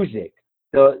music,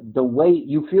 the way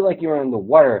you feel like you're in the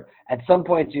water. At some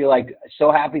points, you're like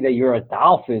so happy that you're a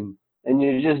dolphin and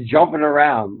you're just jumping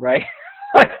around, right?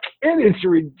 And it's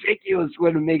ridiculous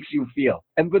what it makes you feel.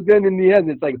 But then in the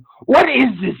end, it's like, what is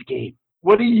this game?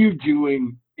 What are you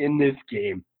doing in this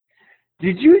game?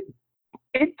 Did you?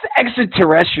 It's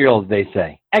extraterrestrials, they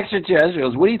say.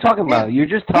 Extraterrestrials. What are you talking about? You're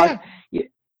just talking. Yeah.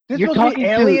 This You're supposed to talking be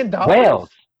alien to dolphins? whales.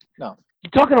 No.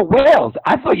 You're talking to whales.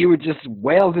 I thought you were just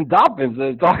whales and dolphins that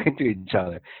are talking to each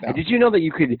other. No. And did you know that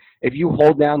you could, if you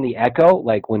hold down the Echo,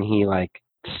 like when he like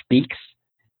speaks,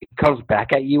 it comes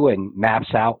back at you and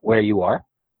maps out where you are?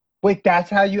 Wait, that's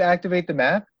how you activate the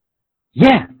map?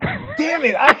 Yeah. Damn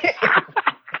it!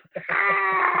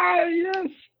 Yes.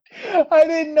 I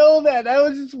didn't know that. I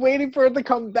was just waiting for it to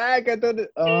come back. I thought,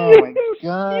 oh my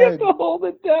god! You have to hold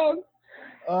it down.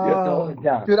 You have to hold it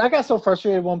down. Dude, I got so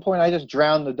frustrated at one point. I just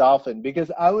drowned the dolphin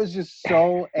because I was just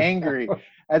so angry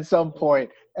at some point,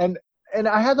 and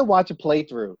I had to watch a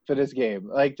playthrough for this game,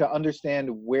 like to understand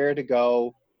where to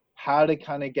go, how to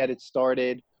kind of get it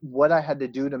started, what I had to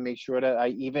do to make sure that I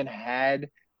even had,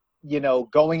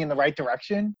 going in the right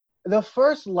direction. The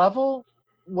first level,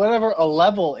 whatever a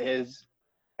level is,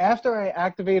 after I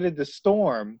activated the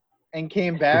storm and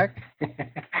came back,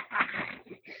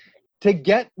 to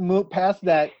get past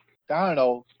that, I don't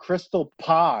know, crystal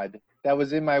pod that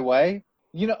was in my way,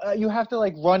 you have to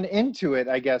like run into it,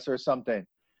 I guess, or something.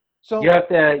 So you have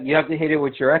to hit it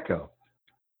with your Echo.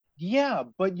 Yeah,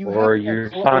 but you or have to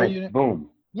your Sonic Boom.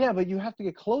 Yeah, but you have to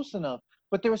get close enough.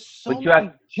 But there was so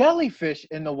many jellyfish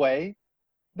in the way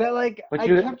that I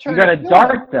kept trying to gotta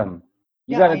dart them.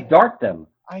 You gotta dart them.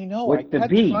 I know. With I kept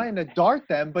the trying to dart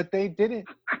them, but they didn't.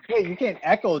 Wait, you can't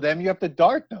echo them. You have to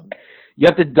dart them. You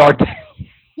have to dart them.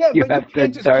 Yeah, but you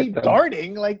can't just keep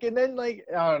darting. And then I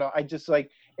don't know. I just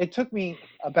it took me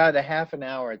about a half an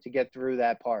hour to get through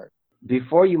that part.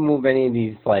 Before you move any of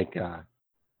these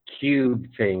cube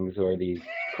things or these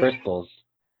crystals,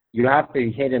 you have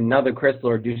to hit another crystal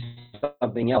or do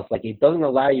something else. It doesn't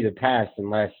allow you to pass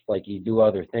unless you do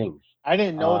other things. I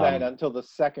didn't know that until the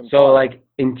second part.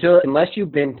 So unless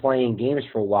you've been playing games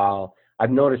for a while, I've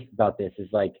noticed about this is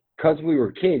because we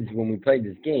were kids when we played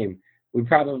this game, we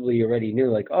probably already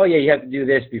knew oh yeah, you have to do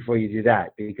this before you do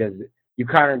that, because you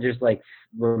kind of just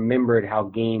remembered how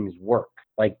games work.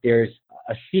 There's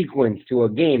a sequence to a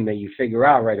game that you figure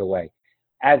out right away.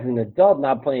 As an adult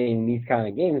not playing these kind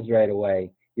of games right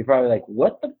away, you're probably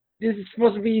this is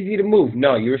supposed to be easy to move.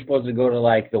 No, you're supposed to go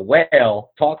to the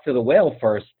whale, talk to the whale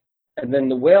first, and then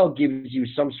the whale gives you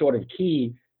some sort of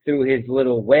key through his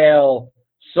little whale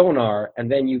sonar, and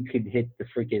then you could hit the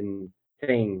freaking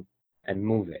thing and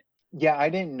move it. Yeah, I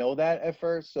didn't know that at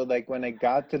first. So when I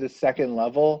got to the second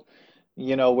level,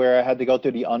 where I had to go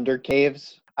through the under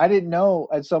caves, I didn't know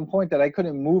at some point that I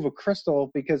couldn't move a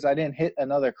crystal because I didn't hit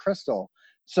another crystal.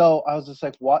 So I was just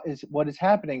what is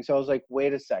happening? So I was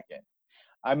wait a second.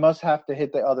 I must have to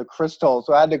hit the other crystal.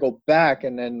 So I had to go back,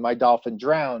 and then my dolphin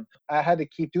drowned. I had to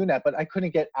keep doing that, but I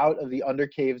couldn't get out of the under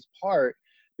caves part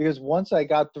because once I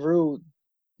got through,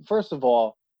 first of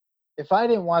all, if I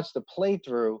didn't watch the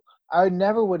playthrough, I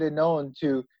never would have known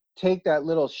to take that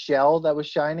little shell that was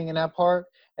shining in that part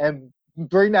and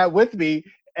bring that with me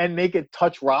and make it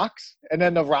touch rocks, and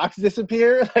then the rocks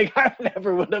disappear. I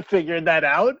never would have figured that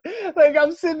out.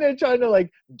 I'm sitting there trying to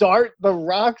dart the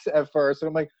rocks at first,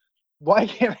 and I'm why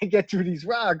can't I get through these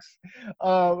rocks?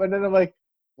 And then I'm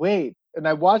wait, and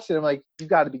I watched it. I'm you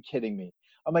got to be kidding me.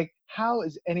 I'm how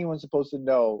is anyone supposed to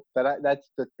know that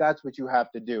that's what you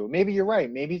have to do? Maybe you're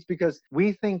right. Maybe it's because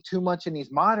we think too much in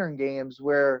these modern games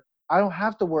where I don't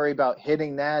have to worry about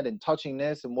hitting that and touching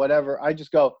this and whatever. I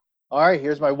just go, all right,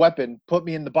 here's my weapon. Put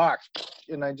me in the box.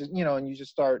 And I just, and you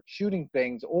just start shooting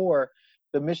things, or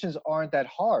the missions aren't that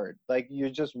hard.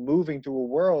 You're just moving through a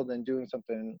world and doing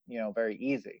something, very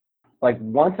easy.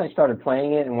 Once I started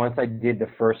playing it and once I did the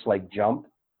first jump,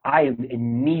 I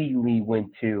immediately went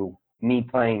to me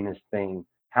playing this thing,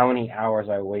 how many hours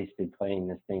I wasted playing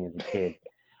this thing as a kid.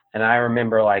 And I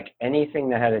remember anything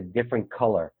that had a different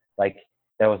color,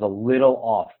 that was a little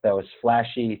off, that was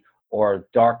flashy or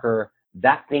darker,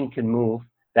 that thing can move.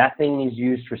 That thing is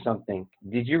used for something.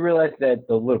 Did you realize that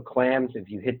the little clams, if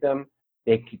you hit them,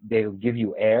 they'll give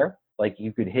you air?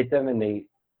 You could hit them and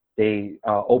they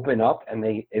open up, and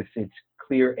if it's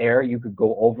clear air, you could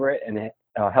go over it, and it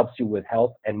helps you with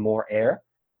health and more air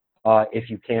if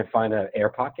you can't find an air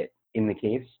pocket in the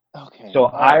caves. Okay. So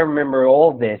I remember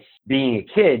all this being a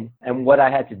kid and what I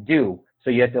had to do. So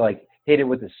you have to hit it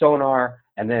with the sonar,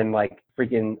 and then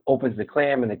freaking opens the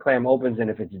clam, and the clam opens, and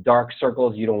if it's dark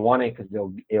circles, you don't want it because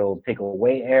it'll take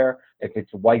away air. If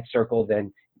it's a white circle,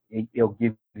 then it'll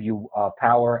give you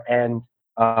power and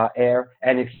air.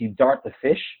 And if you dart the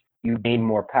fish, you gain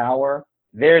more power.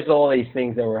 There's all these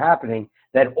things that were happening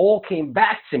that all came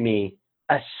back to me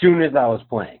as soon as I was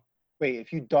playing. Wait,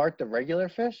 if you dart the regular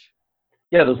fish?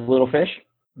 Yeah, those little fish,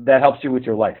 that helps you with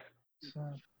your life.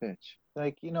 Fish.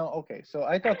 Like, okay, so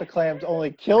I thought the clams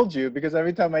only killed you because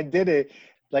every time I did it,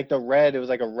 like it was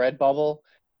like a red bubble,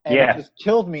 and it Yeah, just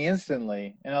killed me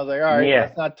instantly. And I was like, all right, yeah.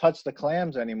 let's not touch the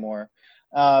clams anymore.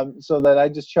 So that I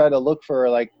just try to look for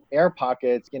like air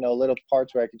pockets, little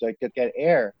parts where I could like get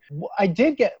air. I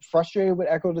did get frustrated with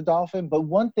Echo the Dolphin, but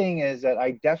one thing is that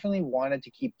I definitely wanted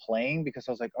to keep playing because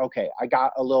I was like, okay, I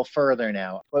got a little further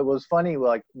now. But it was funny,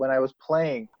 like when I was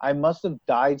playing, I must have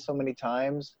died so many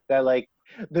times that like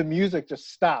the music just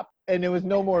stopped and there was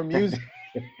no more music.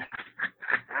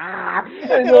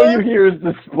 And all you hear is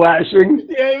the splashing.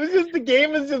 Yeah, it was just the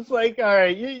game is just like, all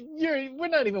right, we're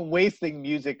not even wasting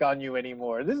music on you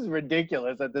anymore. This is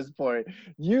ridiculous at this point.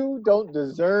 You don't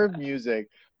deserve music.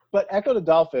 But Echo the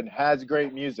Dolphin has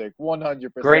great music, Great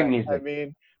 100%. I music.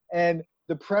 mean, and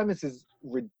the premise is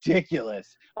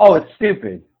ridiculous. Oh, But it's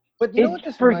stupid. but you know It's what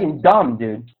this reminded freaking me? dumb,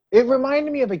 dude. It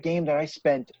reminded me of a game that I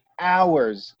spent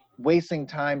hours wasting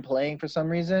time playing for some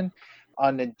reason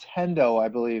on Nintendo, I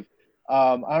believe.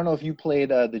 I don't know if you played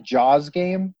the Jaws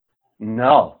game.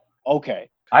 No, Okay.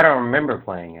 I don't remember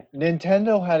playing it.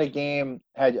 Nintendo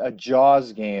had a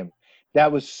Jaws game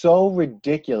that was so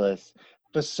ridiculous.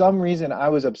 For some reason, I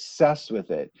was obsessed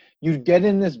with it. You'd get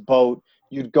in this boat,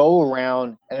 you'd go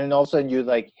around, and then all of a sudden you'd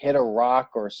like hit a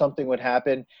rock or something would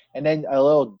happen, and then a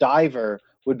little diver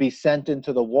would be sent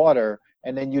into the water,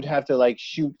 and then you'd have to like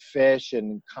shoot fish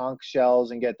and conch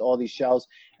shells and get all these shells,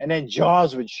 and then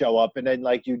Jaws would show up, and then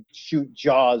like you'd shoot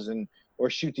Jaws and or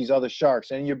shoot these other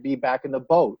sharks, and you'd be back in the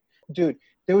boat. Dude,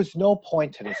 there was no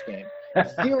point to this game.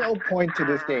 0 point to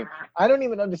this game. I don't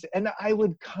even understand. And I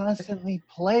would constantly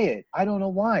play it. I don't know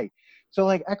why. So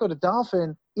like Echo the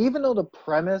Dolphin, even though the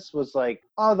premise was like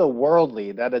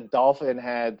otherworldly, that a dolphin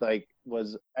had like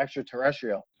was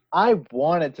extraterrestrial, I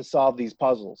wanted to solve these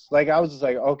puzzles. Like I was just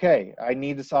like, okay, I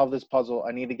need to solve this puzzle.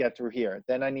 I need to get through here.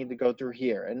 Then I need to go through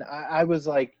here. And I was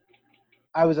like,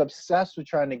 I was obsessed with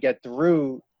trying to get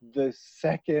through the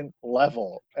second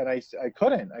level, and I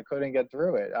couldn't get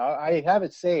through it. I have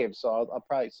it saved, so I'll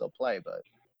probably still play. But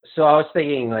So I was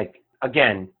thinking, like,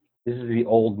 again, this is the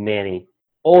old Manny.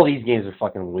 All these games are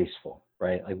fucking wasteful,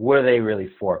 right? Like, what are they really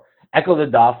for? Echo the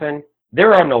Dolphin,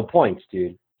 there are no points,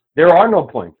 dude. There are no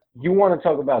points. You want to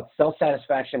talk about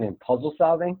self-satisfaction and puzzle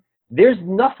solving? There's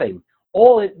nothing.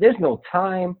 There's no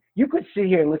time. You could sit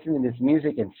here and listen to this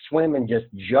music and swim and just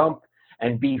jump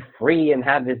and be free and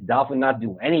have this dolphin not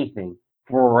do anything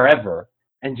forever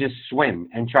and just swim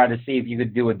and try to see if you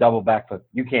could do a double backflip.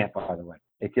 You can't, by the way.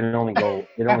 It only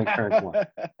turns once.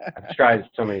 I've tried it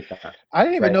so many times. I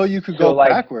didn't even Right? know you could So go like,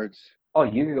 backwards. oh,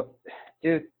 you can go,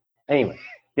 dude. Anyway,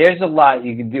 there's a lot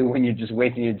you can do when you're just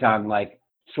wasting your time, like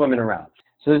swimming around.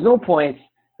 So there's no point.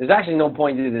 There's actually no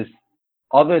point to this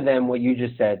other than what you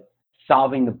just said,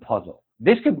 solving the puzzle.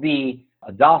 This could be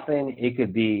a dolphin. It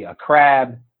could be a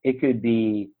crab. It could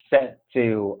be set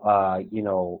to,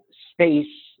 space,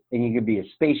 and you could be a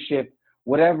spaceship.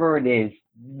 Whatever it is,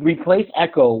 replace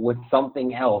Echo with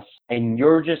something else, and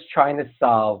you're just trying to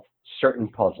solve certain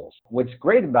puzzles. What's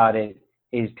great about it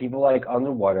is people like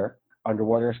Underwater.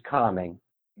 Underwater is calming,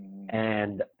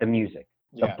 and the music,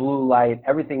 the Yeah, blue light,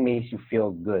 everything makes you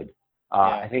feel good. yeah,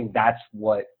 I think that's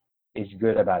what is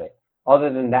good about it.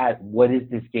 Other than that, what is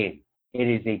this game? It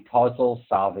is a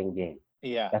puzzle-solving game.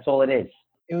 yeah. That's all it is.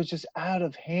 It was just out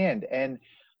of hand, and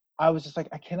I was just like,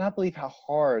 I cannot believe how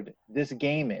hard this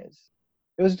game is.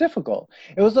 It was difficult.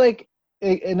 It was like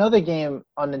another game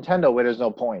on Nintendo where there's no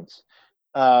points.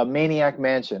 Maniac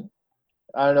Mansion.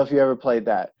 I don't know if you ever played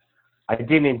that. I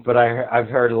didn't, but I've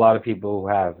heard a lot of people who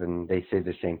have, and they say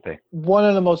the same thing. One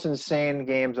of the most insane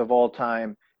games of all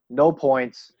time. No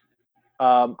points.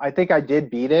 I think I did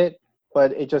beat it,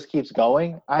 but it just keeps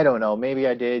going. I don't know. Maybe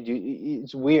I did.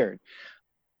 It's weird.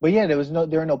 But yeah,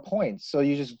 there are no points, so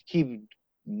you just keep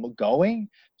going.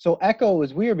 So Echo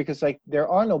is weird because like there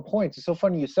are no points. It's so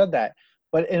funny you said that,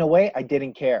 but in a way, I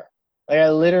didn't care. Like I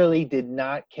literally did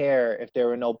not care if there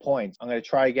were no points. I'm gonna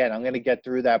try again. I'm gonna get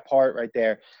through that part right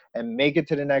there and make it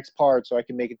to the next part so I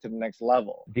can make it to the next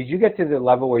level. Did you get to the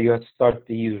level where you have to start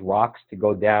to use rocks to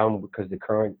go down because the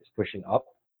current is pushing up?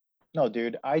 No,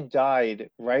 dude, I died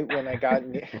right when I got.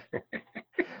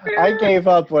 I gave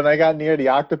up when I got near the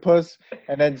octopus,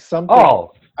 and then something.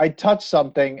 Oh, I touched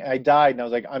something, I died, and I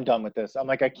was like, I'm done with this. I'm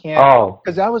like, I can't, oh.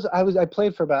 because I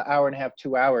played for about an hour and a half,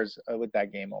 2 hours with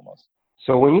that game almost.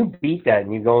 So when you beat that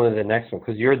and you go into the next one,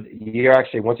 because you're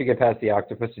actually, once you get past the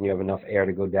octopus and you have enough air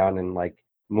to go down and like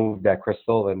move that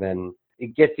crystal, and then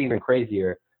it gets even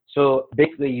crazier. So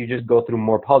basically, you just go through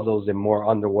more puzzles and more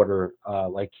underwater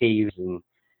like caves and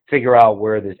figure out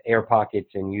where there's air pockets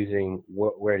and using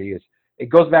where to use. It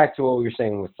goes back to what we were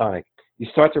saying with Sonic. You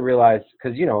start to realize,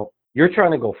 because you're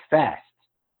trying to go fast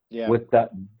with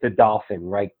the dolphin,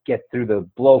 right? Get through the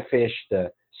blowfish,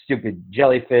 the stupid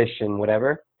jellyfish, and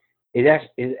whatever. It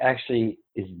actually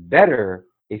is better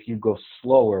if you go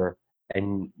slower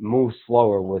and move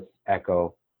slower with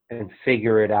Ecco and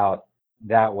figure it out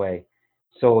that way.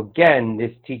 So again,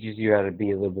 this teaches you how to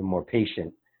be a little bit more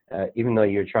patient, even though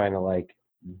you're trying to like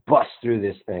bust through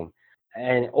this thing.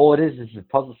 And all it is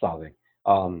puzzle solving.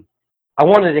 I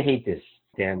wanted to hate this,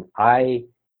 Dan. I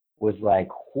was like,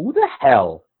 who the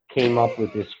hell came up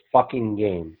with this fucking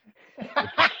game? It's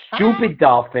a stupid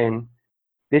dolphin.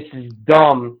 This is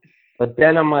dumb. But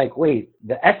then I'm like, wait,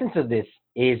 the essence of this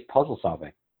is puzzle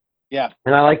solving. Yeah.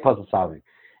 And I like puzzle solving.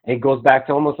 And it goes back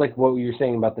to almost like what you were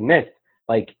saying about the mist.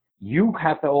 Like, you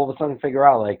have to all of a sudden figure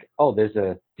out, like, oh, there's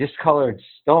a discolored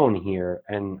stone here,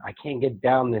 and I can't get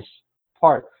down this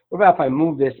part. What about if I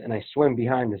move this and I swim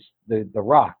behind this the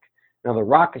rock? Now, the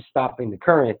rock is stopping the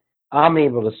current. I'm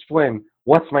able to swim.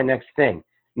 What's my next thing?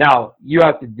 Now, you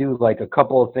have to do, like, a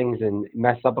couple of things and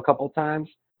mess up a couple of times,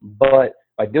 but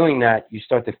by doing that, you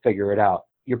start to figure it out.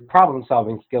 Your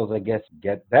problem-solving skills, I guess,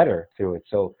 get better through it.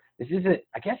 So this is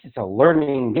I guess it's a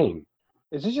learning game.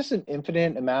 Is it just an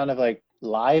infinite amount of like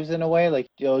lives in a way? Like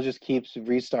it just keeps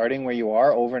restarting where you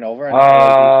are over and over? And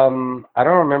I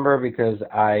don't remember because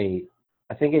I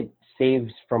think it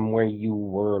saves from where you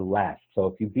were last. So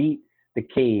if you beat the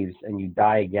caves and you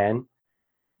die again,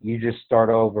 you just start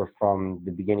over from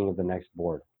the beginning of the next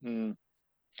board. And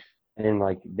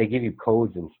like they give you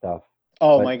codes and stuff.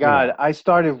 Oh my God. You know, I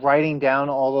started writing down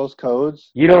all those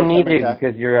codes. You don't need it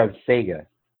because you're a Sega.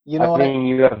 You know,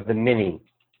 you have the mini.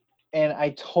 And I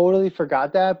totally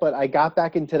forgot that, but I got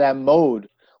back into that mode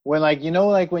when, like, you know,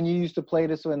 like when you used to play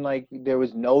this when like there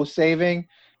was no saving,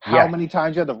 how many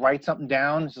times you had to write something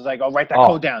down? It's just like, oh, write that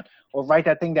code down, or write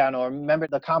that thing down, or remember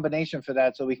the combination for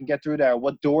that so we can get through there.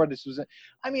 What door this was in.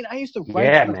 I mean, I used to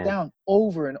write stuff down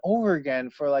over and over again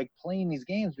for like playing these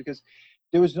games because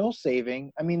there was no saving.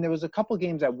 I mean, there was a couple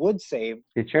games that would save.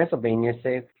 Did Transylvania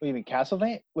save? What do you mean,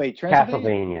 Castlevania? Wait,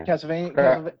 Transylvania?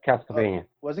 Castlevania.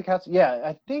 Was it Castlevania? Yeah,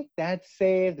 I think that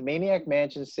saved. Maniac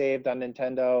Mansion saved on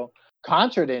Nintendo.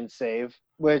 Contra didn't save,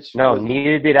 which... No,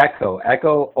 neither did Ecco.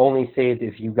 Ecco only saved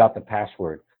if you got the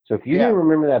password. So if you didn't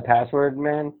remember that password,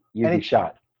 man, you'd be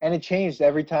shot. And it changed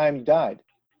every time you died.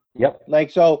 Yep. Like,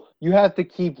 so you have to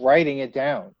keep writing it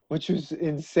down, which was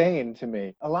insane to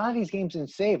me. A lot of these games didn't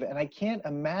save, and I can't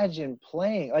imagine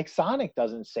playing. Like, Sonic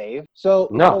doesn't save. So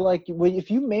like, if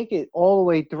you make it all the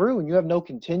way through and you have no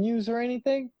continues or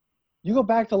anything, you go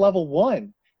back to level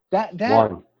 1.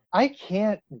 I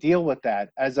can't deal with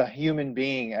that as a human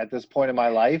being at this point in my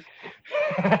life.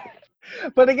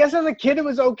 But I guess as a kid, it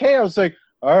was okay. I was like,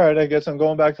 all right, I guess I'm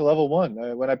going back to level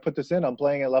 1. When I put this in, I'm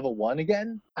playing at level 1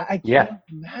 again. I can't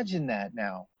imagine that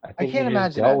now. I can't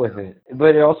imagine that. With it.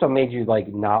 But it also made you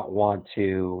like not want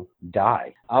to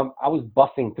die. I was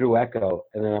buffing through Ecco,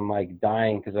 and then I'm like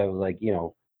dying because I was like, you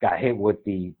know, got hit with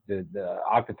the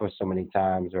octopus so many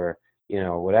times, or you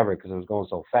know, whatever, because I was going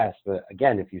so fast. But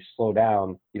again, if you slow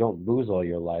down, you don't lose all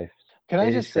your life. Can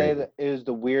I just say that it was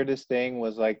the weirdest thing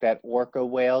was like that orca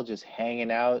whale just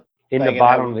hanging out in the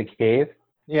bottom of the cave.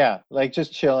 Yeah, like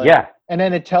just chilling. Yeah. And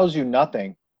then it tells you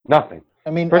nothing. Nothing.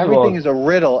 I mean, everything is a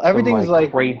riddle. Everything's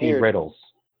like crazy weird. Riddles.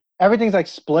 Everything's like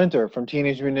Splinter from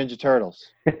Teenage Mutant Ninja Turtles.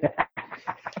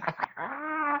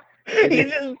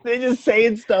 They're just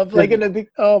saying stuff like in the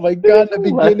oh my God, in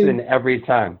the beginning. Lesson every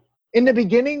time. In the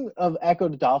beginning of Ecco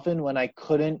the Dolphin, when I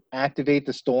couldn't activate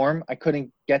the storm, I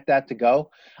couldn't get that to go.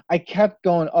 I kept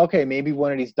going, okay, maybe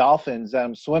one of these dolphins that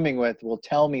I'm swimming with will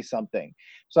tell me something.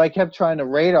 So I kept trying to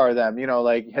radar them, you know,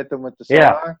 like hit them with the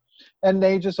sonar. And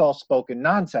they just all spoke in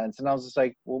nonsense. And I was just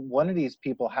like, well, one of these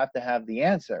people have to have the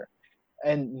answer.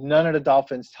 And none of the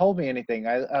dolphins told me anything.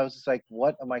 I was just like,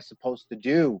 what am I supposed to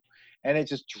do? And it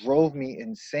just drove me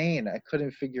insane. I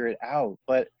couldn't figure it out.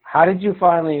 But how did you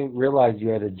finally realize you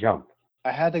had to jump?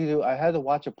 I had to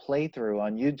watch a playthrough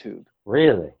on YouTube.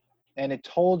 Really? And it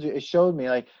showed me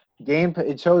like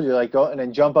it showed you like go and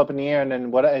then jump up in the air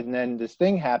and then this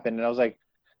thing happened and I was like,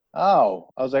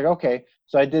 okay.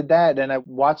 So I did that and I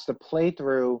watched the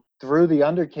playthrough through the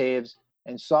undercaves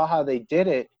and saw how they did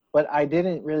it, but I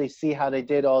didn't really see how they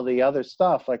did all the other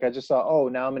stuff. Like I just saw, oh,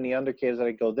 now I'm in the undercaves that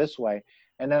I go this way.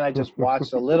 And then I just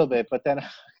watched a little bit, but then,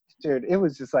 dude, it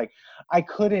was just like, I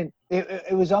couldn't,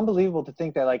 it was unbelievable to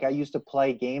think that like I used to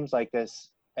play games like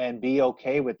this and be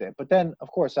okay with it. But then,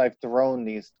 of course, I've thrown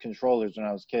these controllers when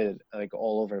I was a kid, like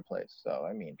all over the place. So,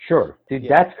 I mean. Sure. Dude,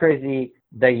 that's crazy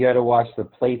that you had to watch the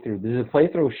playthrough. Does the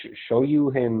playthrough show you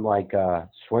him like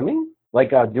swimming? Like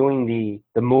doing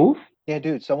the move? Yeah,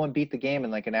 dude, someone beat the game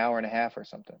in like an hour and a half or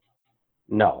something.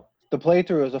 No. The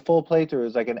playthrough is a full playthrough.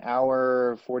 Is like an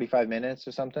hour 45 minutes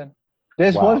or something.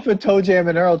 There's Wow. one for ToeJam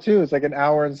and Earl too. It's like an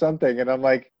hour and something, and I'm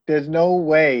like, there's no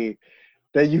way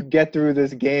that you get through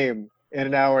this game in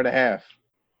an hour and a half.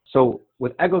 So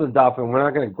with Ecco the Dolphin, we're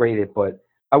not going to grade it, but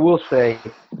I will say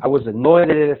I was annoyed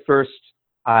at it at first.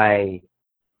 I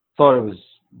thought it was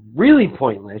really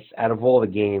pointless out of all the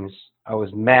games. I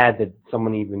was mad that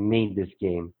someone even made this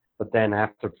game. But then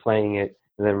after playing it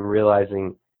and then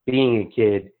realizing being a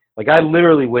kid, like I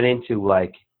literally went into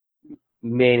like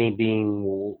Manny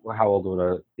being, how old would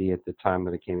I be at the time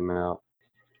that it came out?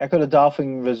 Ecco the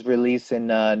Dolphin was released in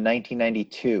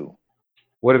 1992.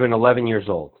 Would have been 11 years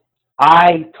old.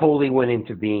 I totally went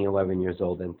into being 11 years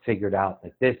old and figured out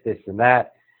like this, and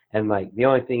that. And like the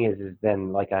only thing is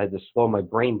then like I had to slow my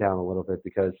brain down a little bit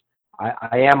because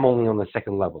I am only on the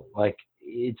second level. Like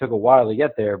it took a while to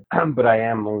get there, but I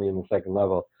am only in the second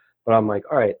level. But I'm like,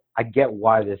 all right, I get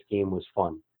why this game was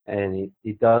fun. And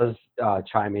it does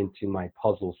chime into my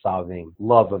puzzle solving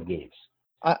love of games.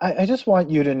 I just want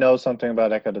you to know something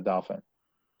about Ecco the Dolphin.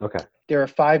 Okay. There are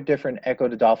 5 different Ecco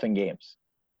the Dolphin games.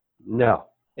 No.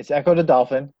 It's Ecco the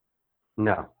Dolphin.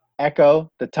 No.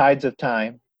 Ecco, The Tides of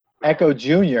Time. Ecco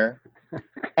Jr.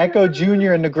 Ecco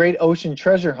Jr. and the Great Ocean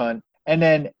Treasure Hunt. And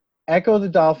then Ecco the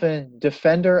Dolphin,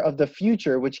 Defender of the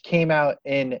Future, which came out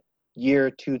in year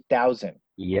 2000.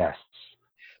 Yes.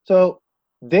 So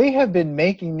they have been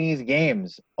making these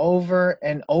games over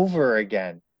and over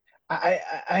again.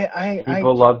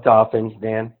 People love dolphins,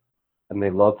 Dan, and they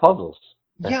love puzzles.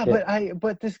 That's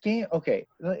but this game, okay.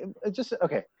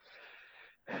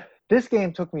 This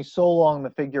game took me so long to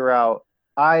figure out.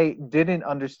 I didn't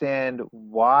understand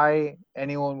why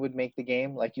anyone would make the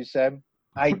game, like you said.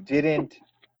 I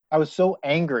was so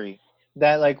angry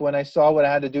that like when I saw what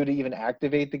I had to do to even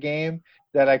activate the game,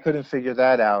 that I couldn't figure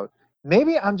that out.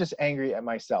 Maybe I'm just angry at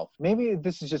myself. Maybe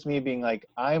this is just me being like,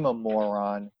 I'm a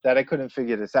moron that I couldn't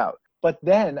figure this out. But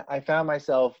then I found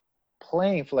myself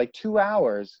playing for like 2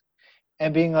 hours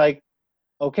and being like,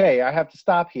 okay, I have to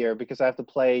stop here because I have to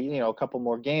play, a couple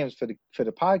more games for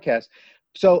the podcast.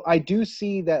 So I do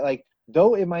see that, like,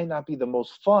 though it might not be the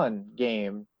most fun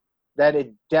game, that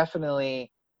it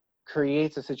definitely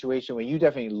creates a situation where you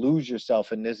definitely lose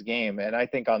yourself in this game. And I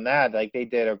think on that, like, they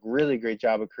did a really great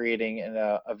job of creating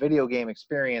a video game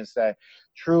experience that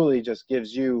truly just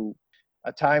gives you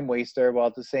a time waster, while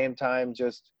at the same time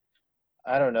just,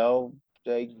 I don't know,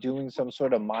 like doing some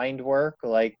sort of mind work,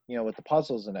 like, with the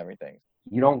puzzles and everything.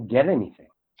 You don't get anything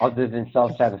other than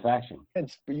self-satisfaction.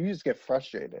 You just get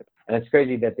frustrated. And it's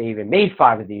crazy that they even made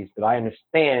 5 of these, but I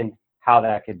understand how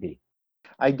that could be.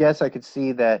 I guess I could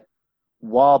see that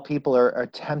while people are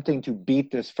attempting to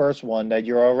beat this first one, that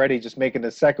you're already just making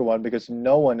the second one because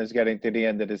no one is getting to the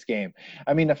end of this game.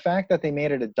 I mean, the fact that they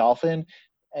made it a dolphin,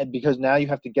 and because now you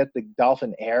have to get the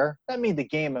dolphin air, that made the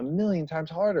game a million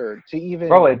times harder to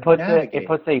even it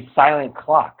puts a silent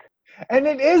clock. And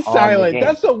it is silent.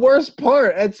 That's the worst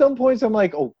part. At some points, I'm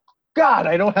like, oh, God,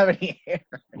 I don't have any air.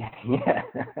 Yeah.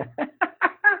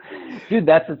 Dude,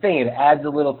 that's the thing. It adds a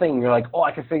little thing. You're like, oh,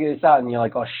 I can figure this out. And you're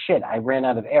like, oh, shit, I ran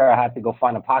out of air. I have to go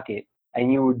find a pocket.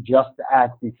 And you were just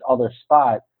at this other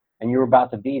spot, and you were about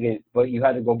to beat it, but you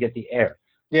had to go get the air.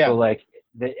 Yeah. So, like,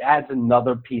 it adds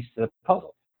another piece to the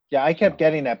puzzle. Yeah, I kept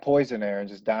getting that poison air and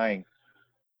just dying.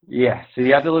 Yeah, so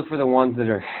you have to look for the ones that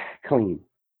are clean.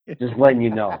 Just letting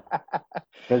you know,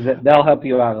 because they'll help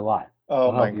you out a lot.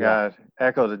 Oh my God,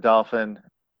 Ecco the Dolphin,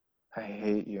 I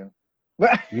hate you.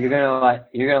 You're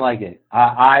gonna like it.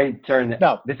 I turned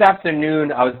this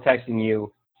afternoon. I was texting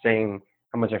you saying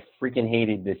how much I freaking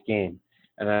hated this game,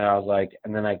 and then I was like,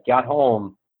 and then I got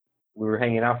home. We were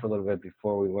hanging out for a little bit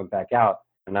before we went back out,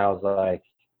 and I was like,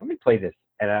 let me play this.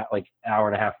 And like an hour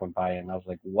and a half went by, and I was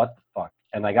like, what the fuck?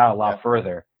 And I got a lot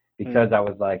further because I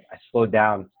was like, I slowed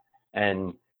down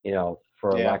and.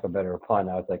 For lack of a better pun,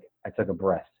 I was like, I took a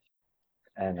breath,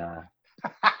 and oh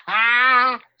my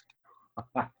God!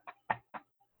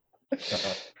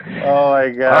 All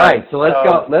right, so let's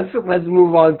go. Let's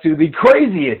move on to the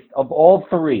craziest of all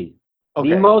 3,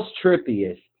 the most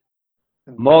trippiest,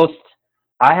 most.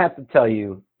 I have to tell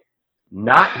you,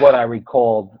 not what I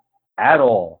recalled at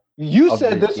all. You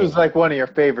said this was like one of your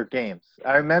favorite games.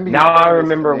 I remember. Now I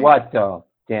remember what though,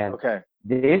 Dan. Okay.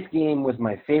 This game was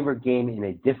my favorite game in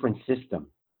a different system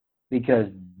because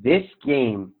this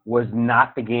game was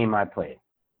not the game I played.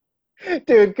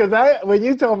 Dude, because when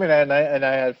you told me that and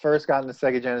I had first gotten the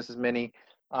Sega Genesis Mini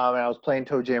and I was playing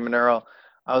ToeJam and Earl,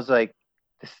 I was like,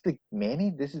 this is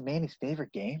Manny's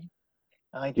favorite game?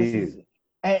 I'm like, this is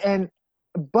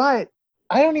but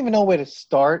I don't even know where to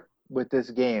start with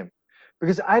this game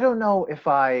because I don't know if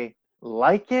I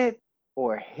like it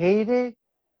or hate it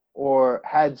or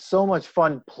had so much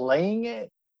fun playing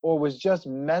it or was just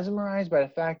mesmerized by the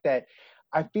fact that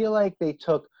I feel like they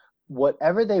took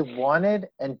whatever they wanted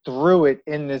and threw it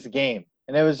in this game.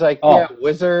 And it was like, yeah,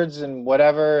 wizards and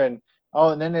whatever. And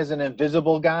and then there's an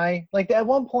invisible guy. Like at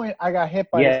one point, I got hit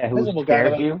by this who invisible guy.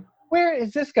 scares Like, you? where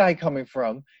is this guy coming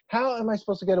from? How am I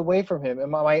supposed to get away from him? And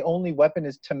my only weapon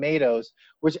is tomatoes,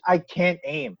 which I can't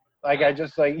aim. Like I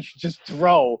just you just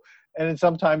throw, and then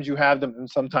sometimes you have them and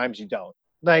sometimes you don't.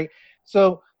 Like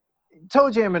so,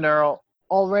 ToeJam and Earl,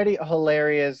 already a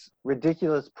hilarious,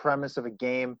 ridiculous premise of a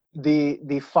game.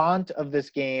 The font of this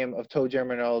game of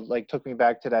ToeJam and Earl took me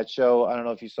back to that show. I don't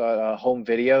know if you saw it, Home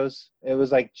Videos. It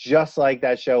was just like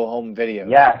that show, Home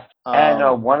Videos. Yes.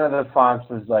 And one of the fonts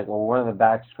was one of the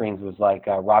back screens was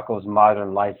Rocco's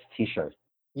Modern Life T-shirt.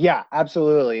 Yeah,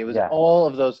 absolutely. It was all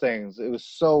of those things. It was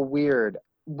so weird.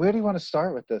 Where do you want to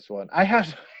start with this one? I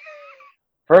have.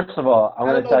 First of all, I'm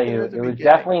going to tell you, it was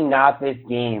definitely not this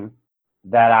game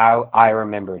that I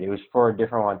remembered. It was for a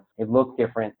different one. It looked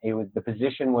different. The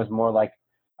position was more like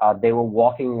they were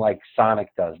walking like Sonic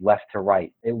does, left to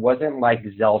right. It wasn't like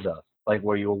Zelda,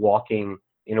 where you were walking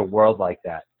in a world like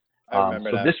that. I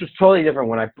remember that. This was totally different.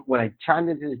 When I chimed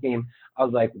into this game, I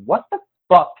was like, what the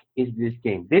fuck is this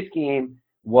game? This game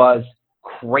was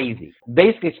crazy.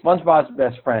 Basically, SpongeBob's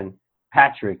best friend,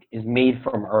 Patrick, is made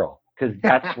from Earl. Because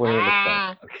that's what it looks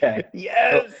like. Okay.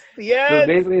 Yes. So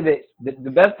basically,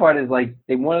 the best part is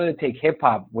they wanted to take hip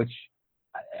hop, which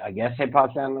I guess hip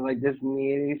hop sounded like this in the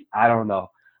 80s. I don't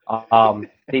know.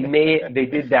 They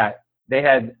did that. They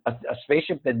had a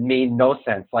spaceship that made no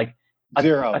sense.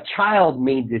 Zero. A child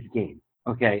made this game.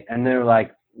 Okay, and they're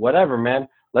like, whatever, man.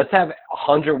 Let's have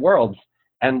 100 worlds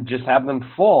and just have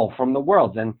them fall from the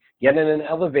worlds and get in an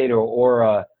elevator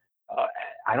or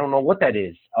I don't know what that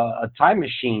is. A time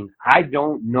machine. I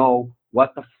don't know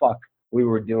what the fuck we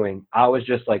were doing. I was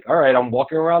just like, all right, I'm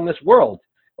walking around this world.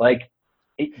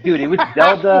 Dude, it was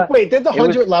Zelda. Wait, there's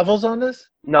 100 levels on this?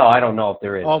 No, I don't know if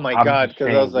there is. Oh my God,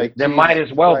 because I was like, there might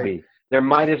as well be. There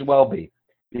might as well be.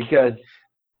 Because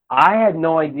I had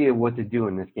no idea what to do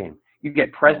in this game. You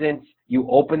get presents, you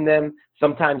open them,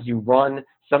 sometimes you run,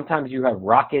 sometimes you have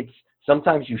rockets,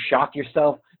 sometimes you shock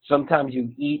yourself, sometimes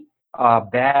you eat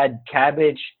bad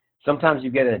cabbage. Sometimes you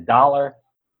get $1.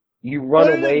 You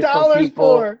run away from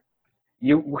people.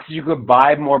 You could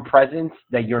buy more presents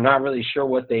that you're not really sure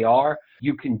what they are.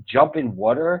 You can jump in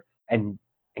water and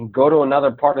go to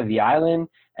another part of the island,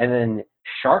 and then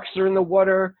sharks are in the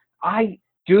water.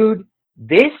 Dude,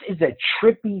 this is a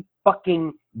trippy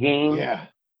fucking game. Yeah.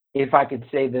 If I could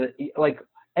say that,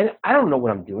 and I don't know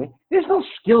what I'm doing. There's no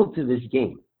skill to this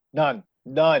game. None.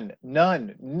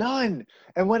 And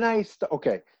when I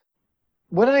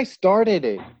started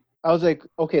it, I was like,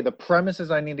 okay, the premise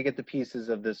is I need to get the pieces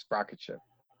of this rocket ship.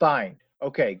 Fine.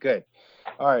 Okay, good.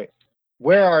 All right.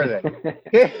 Where are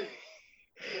they?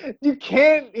 You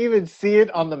can't even see it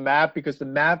on the map because the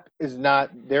map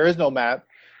there is no map.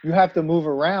 You have to move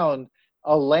around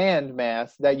a land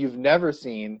mass that you've never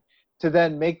seen to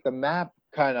then make the map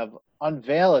kind of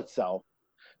unveil itself.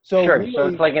 So sure. So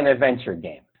it's like an adventure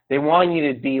game. They want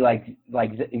you to be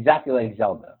exactly like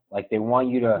Zelda. They want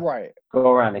you to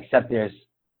go around, except there's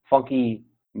funky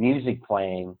music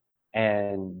playing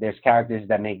and there's characters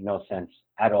that make no sense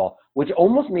at all, which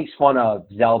almost makes fun of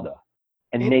Zelda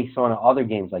and makes fun of other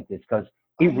games like this because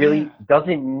it really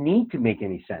doesn't need to make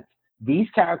any sense. These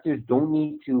characters don't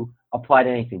need to apply to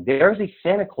anything. There's a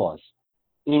Santa Claus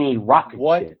in a rocket ship.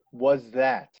 What was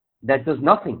that? That does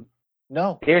nothing.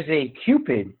 No. There's a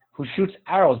Cupid who shoots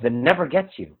arrows that never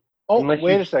gets you. Unless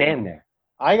wait you a second. stand there.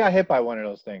 I got hit by one of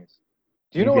those things.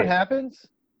 Do you know what happens?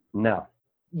 No.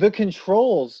 The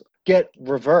controls get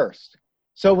reversed.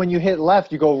 So when you hit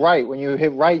left, you go right. When you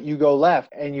hit right, you go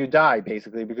left, and you die,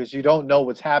 basically, because you don't know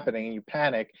what's happening, and you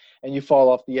panic, and you fall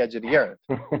off the edge of the earth.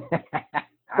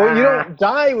 But you don't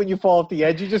die when you fall off the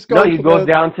edge. You just go. No, you go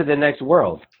down to the next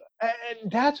world.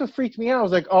 And that's what freaked me out. I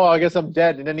was like, oh, I guess I'm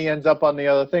dead. And then he ends up on the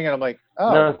other thing, and I'm like,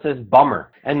 oh. No, it says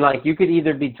bummer. And you could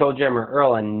either be ToeJam or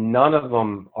Earl, and none of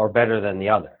them are better than the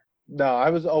other. No, I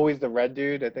was always the red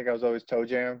dude. I think I was always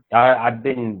ToeJam. I've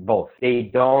been both. They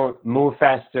don't move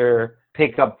faster,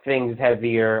 pick up things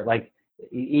heavier.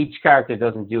 Each character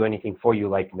doesn't do anything for you,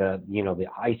 like the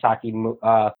ice hockey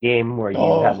game where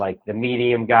you have the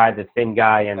medium guy, the thin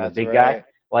guy, and the big guy.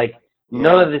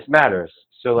 None of this matters.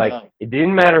 So it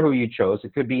didn't matter who you chose.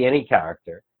 It could be any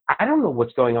character. I don't know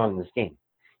what's going on in this game.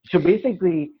 So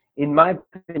basically, in my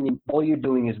opinion, all you're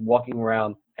doing is walking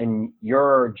around, and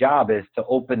your job is to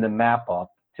open the map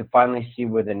up to finally see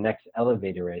where the next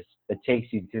elevator is that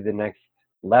takes you to the next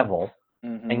level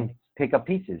and pick up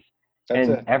pieces.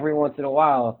 And every once in a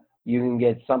while, you can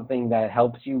get something that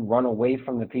helps you run away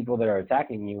from the people that are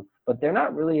attacking you, but they're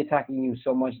not really attacking you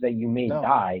so much that you may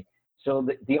die. So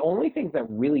the only things that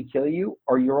really kill you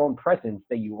are your own presents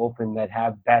that you open that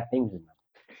have bad things in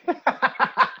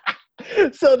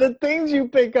them. So the things you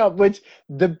pick up, which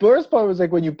the worst part was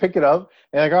like when you pick it up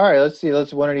and like, all right, let's see,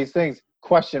 let's one of these things,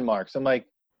 question marks. I'm like,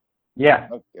 yeah,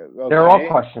 okay. They're all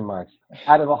question marks.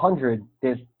 Out of 100,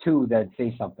 there's 2 that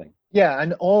say something. Yeah,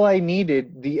 and all I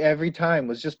needed every time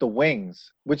was just the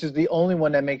wings, which is the only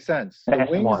one that makes sense. The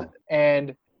wings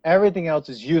and everything else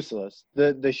is useless.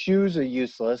 The shoes are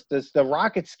useless. The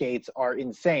rocket skates are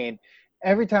insane.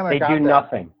 Every time I got them, they do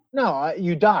nothing. No,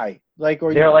 you die. Like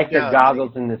they're like the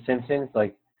goggles in The Simpsons.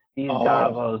 Like these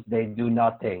goggles, they do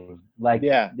nothing. Like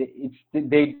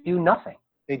they do nothing.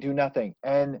 They do nothing.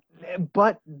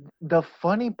 But the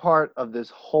funny part of this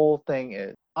whole thing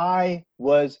is I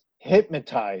was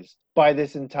hypnotized by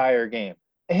this entire game.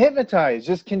 Hypnotized,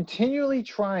 just continually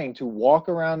trying to walk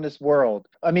around this world.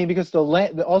 I mean, because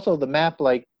also the map,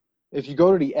 like if you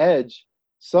go to the edge,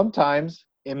 sometimes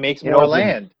it makes more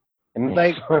land.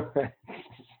 Like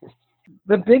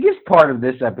the biggest part of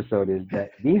this episode is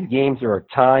that these games are a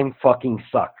time fucking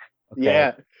suck. Okay?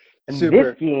 Yeah. And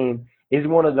this game is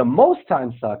one of the most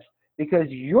time sucks because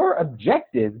your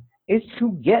objective is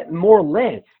to get more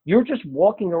land. You're just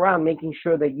walking around making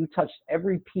sure that you touched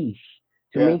every piece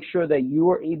to make sure that you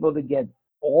were able to get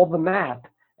all the map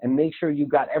and make sure you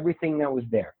got everything that was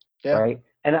there. Yeah. Right?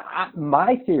 And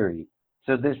my theory,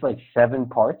 so there's like 7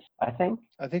 parts, I think.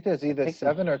 I think there's either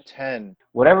 7 or 10.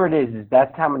 Whatever it is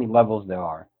that's how many levels there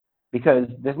are. Because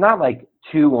there's not like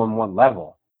 2 on one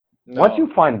level. No. Once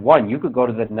you find one, you could go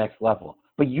to the next level.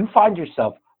 But you find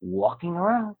yourself walking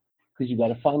around because you got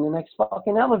to find the next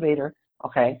fucking elevator,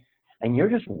 okay? And you're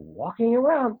just walking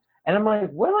around. And I'm like,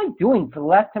 what am I doing for the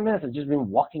last 10 minutes? I've just been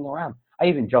walking around. I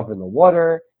even jump in the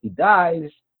water. He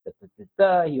dies.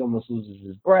 He almost loses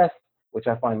his breath, which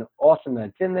I find awesome that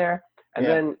it's in there. And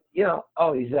then,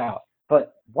 he's out.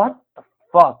 But what the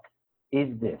fuck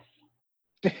is this?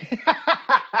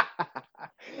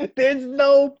 There's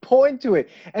no point to it.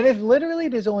 And if literally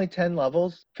there's only 10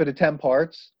 levels for the 10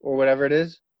 parts or whatever it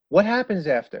is, what happens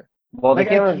after? Well, they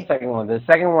came with the second one. The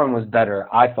second one was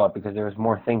better, I thought, because there was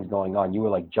more things going on. You were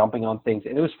like jumping on things,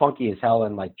 and it was funky as hell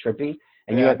and like trippy,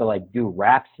 and you had to like do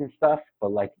raps and stuff.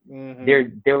 But like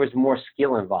there was more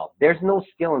skill involved. There's no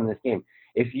skill in this game.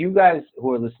 If you guys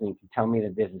who are listening can tell me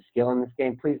that there's a skill in this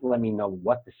game, please let me know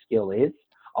what the skill is,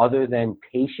 other than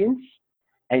patience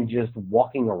and just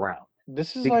walking around.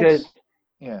 This is because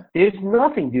there's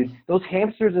nothing, dude. Those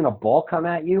hamsters in a ball come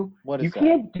at you. You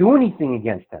can't do anything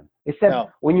against them. Except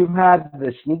when you have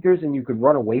the sneakers and you could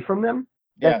run away from them.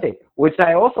 That's it. Which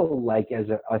I also like as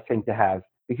a thing to have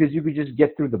because you could just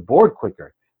get through the board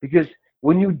quicker. Because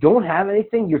when you don't have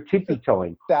anything, you're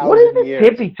tippy-toeing. What does the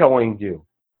tippy-toeing do?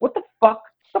 What the fuck?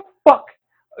 The fuck?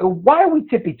 Why are we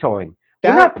tippy-toeing?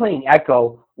 We're not playing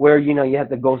Ecco where, you have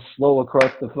to go slow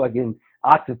across the fucking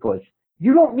octopus.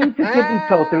 You don't need to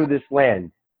tippy-toe through this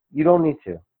land. You don't need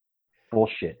to.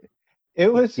 Bullshit.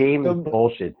 This game is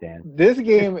bullshit, Dan. This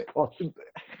game...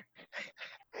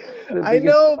 I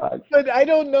know, but I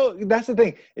don't know. That's the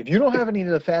thing. If you don't have any of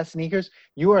the fast sneakers,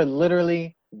 you are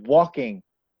literally walking.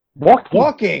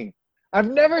 Walking. I've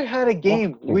never had a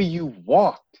game where you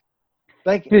walked.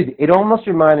 Like, dude, it almost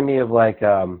reminded me of like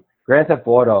Grand Theft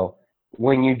Auto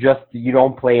when you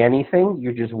don't play anything,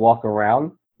 you just walk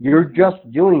around. You're just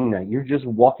doing that. You're just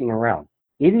walking around.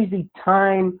 It is a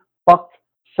time fuck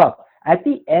suck. At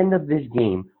the end of this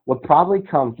game, what probably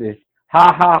comes is,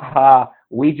 ha ha ha,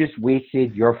 we just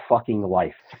wasted your fucking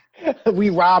life. We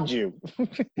robbed you.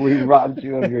 We robbed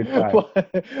you of your time.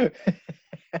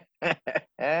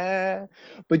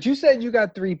 But you said you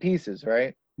got 3 pieces,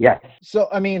 right? Yes. So,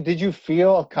 I mean, did you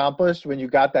feel accomplished when you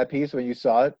got that piece, when you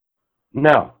saw it?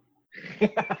 No.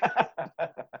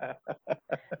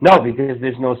 No, because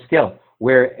there's no skill.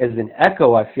 Whereas in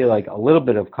Ecco, I feel like a little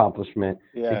bit of accomplishment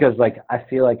because, like, I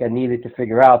feel like I needed to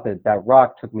figure out that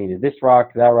rock took me to this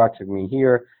rock, that rock took me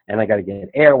here, and I got to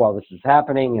get air while this is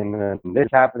happening, and then this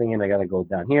is happening, and I got to go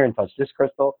down here and touch this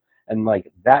crystal, and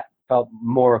like that felt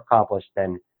more accomplished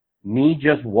than me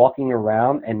just walking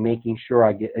around and making sure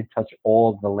I touch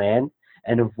all of the land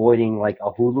and avoiding like a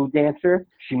hula dancer.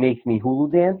 She makes me hula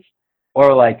dance,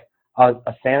 or like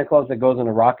a Santa Claus that goes in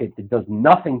a rocket that does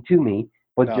nothing to me.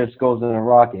 But just goes in a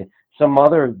rocket. Some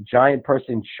other giant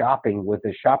person shopping with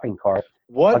a shopping cart.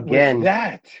 What was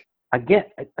that?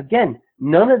 Again,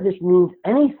 none of this means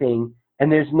anything,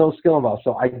 and there's no skill involved.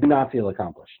 So I do not feel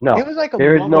accomplished. No, it was like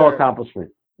there is no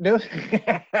accomplishment.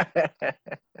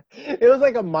 It was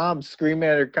like a mom screaming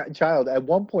at her child. At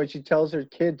one point, she tells her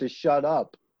kid to shut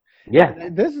up. Yeah.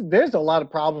 There's a lot of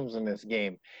problems in this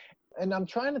game. And I'm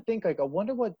trying to think, like, I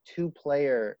wonder what the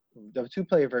two-player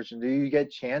version, do you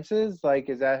get chances? Like,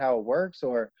 is that how it works?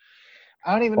 Or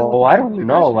I don't even know what Oh, the I two-player don't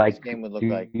know. version of this Like, game would look do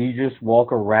like. you just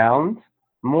walk around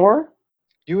more?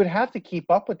 You would have to keep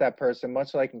up with that person,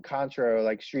 much like in Contra or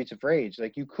like Streets of Rage.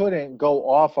 Like, you couldn't go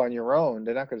off on your own.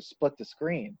 They're not going to split the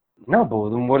screen. No, but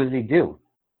then what does he do?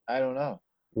 I don't know.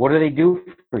 What do they do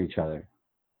for each other?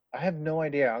 I have no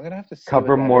idea. I'm going to have to see what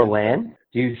Cover that more is. land?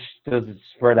 Does it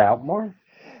spread out more?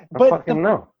 I don't But fucking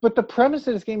know. the premise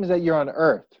of this game is that you're on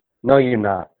Earth. No, you're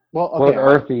not. Well, What okay.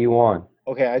 Earth are you on?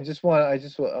 Okay, I'm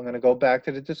going to go back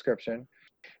to the description.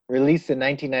 Released in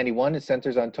 1991, it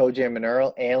centers on ToeJam and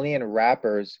Earl, alien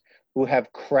rappers who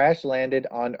have crash landed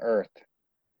on Earth.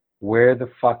 Where the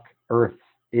fuck Earth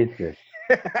is this?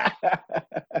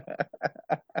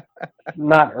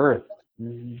 Not Earth.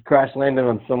 Crash landed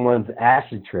on someone's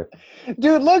acid trip.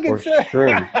 Dude, look, or it says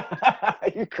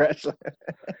shrooms. You crash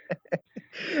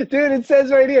landed. Dude, it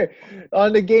says right here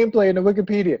on the gameplay in the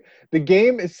Wikipedia, the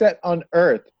game is set on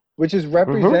Earth, which is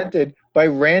represented by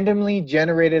randomly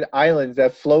generated islands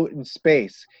that float in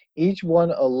space, each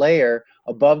one a layer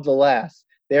above the last.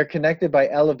 They are connected by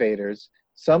elevators.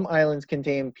 Some islands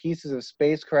contain pieces of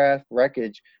spacecraft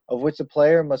wreckage, of which the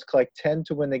player must collect 10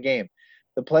 to win the game.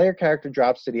 The player character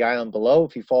drops to the island below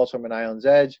if he falls from an island's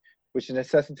edge, which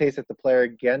necessitates that the player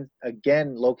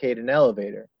again locate an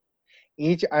elevator.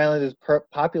 Each island is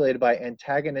populated by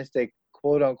antagonistic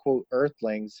quote-unquote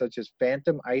earthlings such as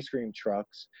phantom ice cream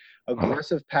trucks,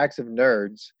 aggressive packs of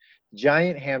nerds,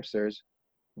 giant hamsters,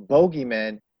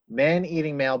 bogeymen,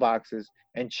 man-eating mailboxes,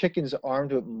 and chickens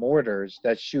armed with mortars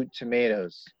that shoot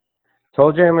tomatoes.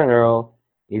 ToeJam and Earl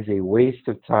is a waste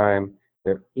of time.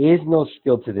 There is no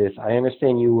skill to this. I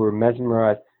understand you were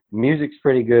mesmerized. Music's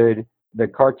pretty good. The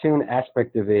cartoon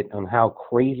aspect of it on how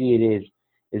crazy it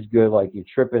is good. Like you're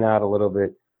tripping out a little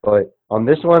bit. But on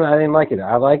this one, I didn't like it.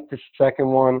 I liked the second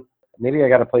one. Maybe I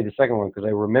got to play the second one because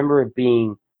I remember it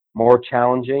being more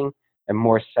challenging and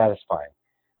more satisfying.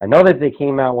 I know that they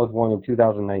came out with one in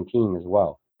 2019 as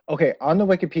well. Okay, on the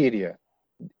Wikipedia,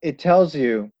 it tells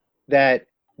you that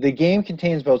the game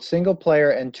contains both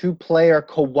single-player and two-player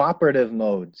cooperative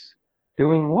modes.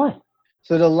 Doing what?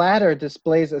 So the latter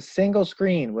displays a single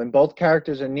screen when both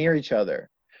characters are near each other,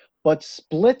 but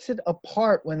splits it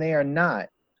apart when they are not.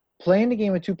 Playing the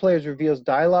game with two players reveals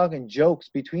dialogue and jokes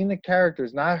between the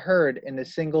characters not heard in the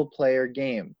single-player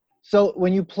game. So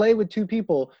when you play with two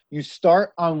people, you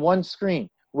start on one screen.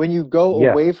 When you go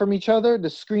away from each other, the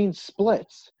screen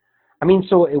splits. I mean,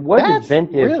 so it was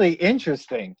inventive. That's really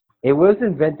interesting. It was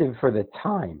inventive for the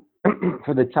time.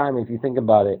 For the time, if you think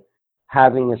about it,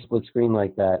 having a split screen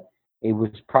like that, it was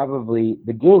probably,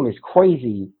 the game is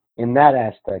crazy in that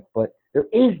aspect, but there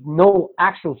is no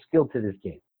actual skill to this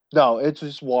game. No, it's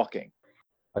just walking.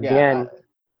 Again,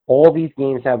 all these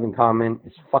games have in common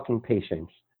is fucking patience.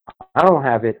 I don't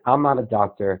have it. I'm not a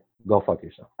doctor. Go fuck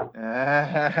yourself.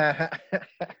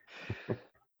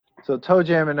 So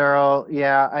ToeJam and Earl,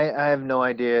 yeah, I have no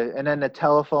idea. And then the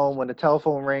telephone, when the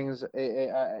telephone rings,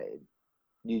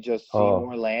 you just see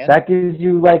more land. That gives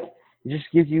you it just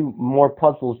gives you more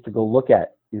puzzles to go look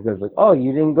at. Because oh,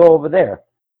 you didn't go over there.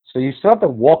 So you still have to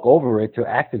walk over it to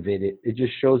activate it. It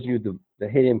just shows you the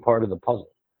hidden part of the puzzle.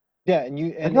 Yeah,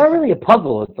 it's not really a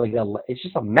puzzle. It's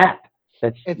just a map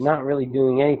that's not really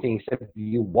doing anything except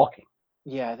you walking.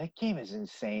 Yeah, that game is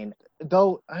insane.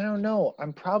 Though, I don't know.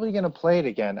 I'm probably going to play it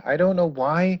again. I don't know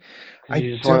why.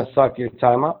 You just want to suck your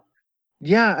time up?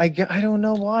 Yeah, I don't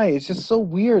know why. It's just so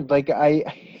weird.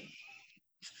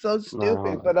 It's so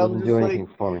stupid. But I'm just do anything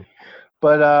for me.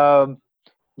 But,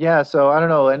 yeah, so I don't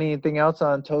know. Anything else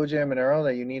on ToeJam and Earl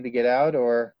that you need to get out,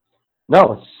 or?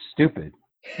 No, it's stupid.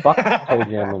 Fuck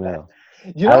ToeJam and Earl.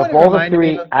 You know out of all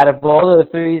the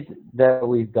three that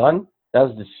we've done, that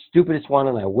was the stupidest one,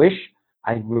 and I wish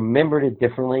I remembered it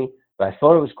differently, but I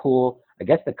thought it was cool. I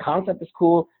guess the concept is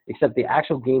cool, except the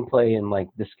actual gameplay and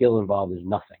the skill involved is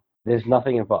nothing. There's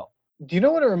nothing involved. Do you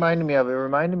know what it reminded me of? It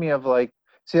reminded me of in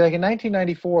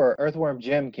 1994, Earthworm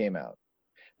Jim came out.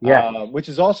 Yeah. Which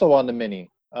is also on the Mini.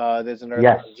 There's an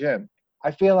Earthworm Jim. I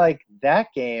feel like that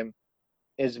game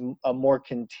is a more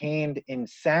contained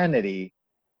insanity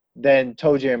than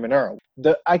ToeJam and Earl.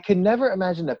 I could never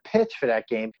imagine the pitch for that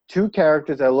game. Two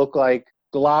characters that look like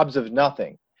globs of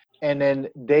nothing, and then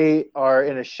they are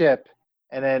in a ship,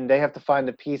 and then they have to find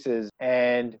the pieces,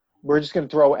 and we're just going to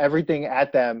throw everything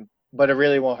at them, but it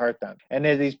really won't hurt them. And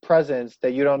there's these presents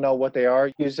that you don't know what they are.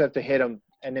 You just have to hit them,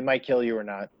 and they might kill you or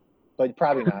not, but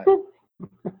probably not.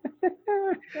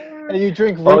 And you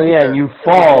drink root Oh yeah, and beer. you It's like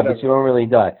fall, but whatever. you don't really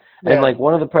die. And Yeah. like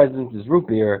one of the presents is root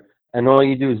beer, and all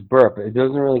you do is burp. It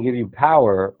doesn't really give you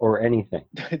power or anything.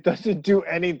 It doesn't do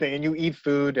anything, and you eat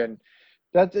food, and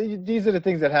these are the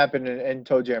things that happen in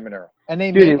ToeJam and Earl. And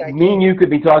they made Dude, that me and game. you could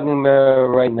be talking about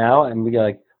right now, and we go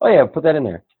like, "Oh yeah, put that in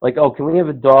there." Like, "Oh, can we have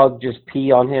a dog just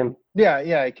pee on him?" Yeah,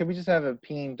 yeah. Can we just have a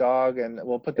peeing dog, and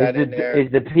we'll put Is that in the there? is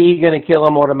the pee gonna kill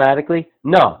him automatically?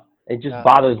 No, it just No.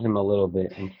 bothers him a little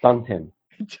bit and stuns him.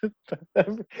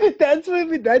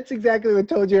 That's exactly what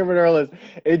ToeJam and Earl is.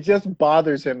 It just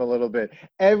bothers him a little bit.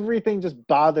 Everything just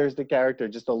bothers the character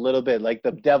just a little bit. Like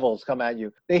the devils come at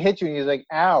you, they hit you, and he's like,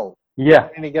 "Ow!" Yeah,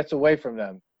 and he gets away from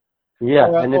them. yeah.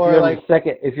 And if Or you're on the like,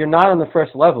 second, if you're not on the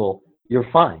first level, you're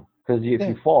fine because if yeah,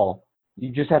 you fall,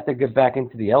 you just have to get back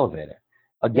into the elevator.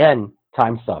 yeah, Again,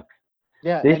 time suck.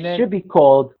 yeah. This And then should be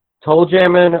called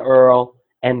ToeJam and Earl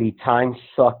and the time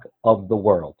suck of the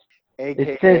world.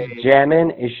 It says AKA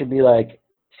jamming. It should be like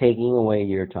taking away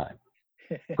your time.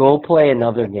 Go play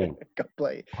another game. go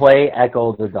play. Play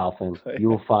Echo the Dolphin. Play. You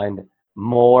will find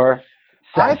more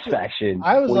I satisfaction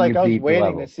I was when you like, I was beat the waiting to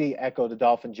level. see Echo the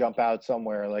Dolphin jump out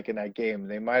somewhere like in that game.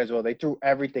 They might as well. They threw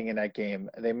everything in that game.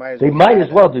 They might as They well might as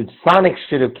add well, dude. Sonic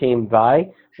should have came by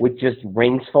with just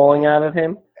rings falling out of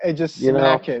him, and just you know,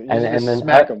 smack him. You and just and then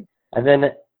smack him. and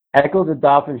then Echo the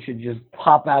Dolphin should just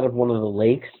pop out of one of the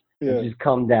lakes and Yeah, just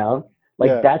come down. Like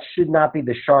yeah, that should not be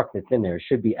the shark that's in there. It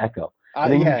should be Echo,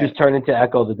 and then you yeah. just turn into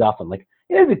Echo the Dolphin. Like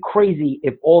it'd be crazy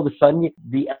if all of a sudden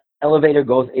the elevator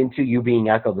goes into you being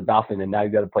Echo the Dolphin, and now you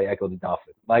got to play Echo the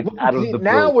Dolphin, like Well, out of see, the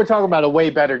now blue. we're talking about a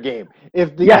way better game.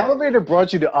 If the Yeah, elevator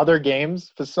brought you to other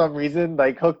games for some reason,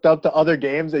 like hooked up to other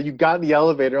games, and you got in the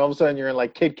elevator, all of a sudden you're in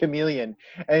like Kid Chameleon,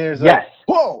 and it's like, yes.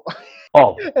 whoa!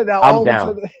 Oh, And now I'm all of a down.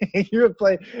 sudden you would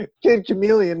play Kid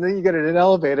Chameleon, then you get in an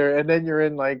elevator, and then you're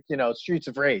in like Streets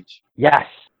of Rage. Yes.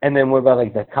 And then what about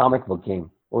like the comic book game?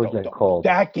 What was No, that called?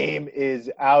 that game is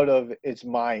out of its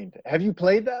mind. Have you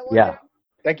played that one Yeah. yet?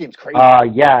 That game's crazy.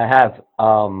 Yeah, I have. I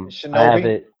have Shinobi.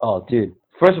 it. Oh, dude.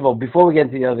 First of all, before we get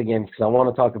into the other games, because I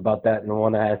want to talk about that and I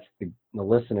want to ask the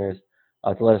listeners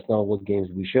to let us know what games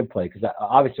we should play, because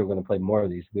obviously we're going to play more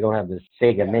of these. We don't have this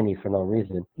Sega Yeah. Mini for no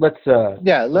reason. Let's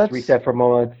Yeah, let's reset for a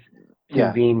moment. yeah.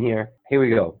 Convene here. Here we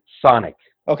go. Sonic.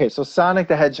 Okay, so Sonic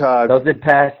the Hedgehog. Does it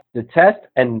pass the test?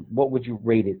 And what would you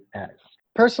rate it as?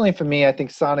 Personally, for me, I think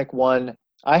Sonic 1,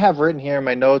 I have written here in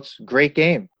my notes, great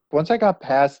game. Once I got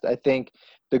past, I think,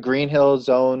 the Green Hill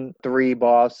Zone 3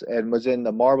 boss and was in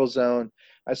the Marble Zone,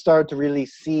 I started to really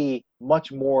see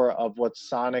much more of what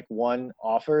Sonic 1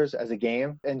 offers as a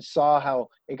game and saw how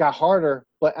it got harder,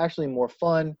 but actually more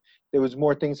fun. There was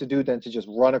more things to do than to just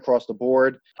run across the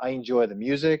board. I enjoy the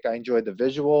music. I enjoy the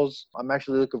visuals. I'm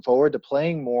actually looking forward to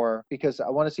playing more because I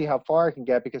want to see how far I can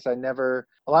get because a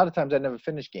lot of times I never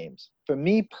finish games. For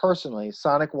me personally,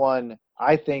 Sonic 1,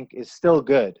 I think is still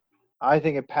good. I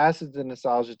think it passes the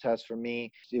nostalgia test for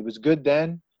me. It was good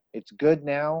then. It's good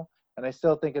now. And I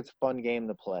still think it's a fun game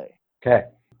to play. Okay.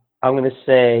 I'm going to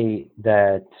say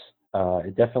that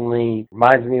it definitely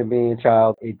reminds me of being a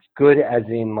child. It's good as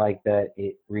in like that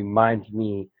it reminds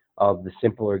me of the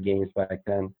simpler games back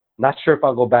then. Not sure if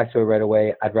I'll go back to it right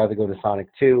away. I'd rather go to Sonic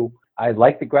 2. I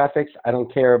like the graphics. I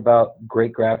don't care about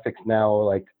great graphics now or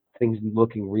like things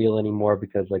looking real anymore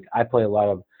because like I play a lot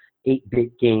of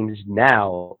 8-bit games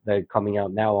now that are coming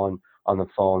out now on the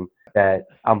phone that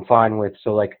I'm fine with.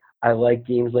 So like I like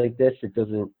games like this. It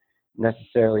doesn't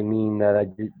necessarily mean that I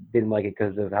didn't like it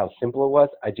because of how simple it was.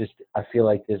 I feel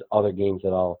like there's other games that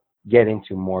I'll get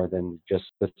into more than just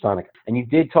the Sonic. And you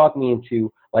did talk me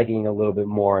into liking it a little bit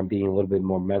more and being a little bit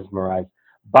more mesmerized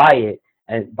by it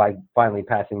and by finally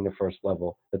passing the first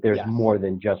level, that there's Yes. more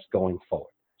than just going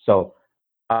forward. So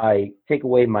I take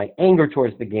away my anger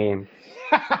towards the game.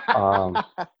 I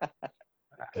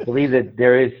believe that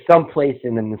there is some place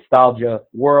in the nostalgia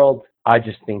world. I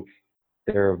just think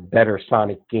there are better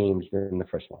Sonic games than the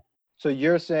first one. So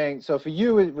you're saying, so for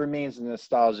you, it remains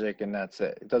nostalgic and that's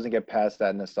it. It doesn't get past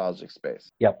that nostalgic space.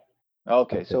 Yep.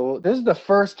 Okay, so this is the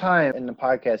first time in the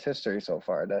podcast history so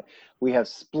far that we have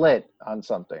split on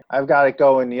something. I've got it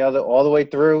going all the way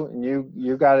through, and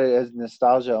you got it as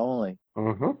nostalgia only.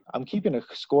 Mm-hmm. I'm keeping a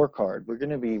scorecard. We're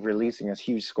going to be releasing a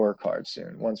huge scorecard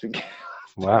soon once we get.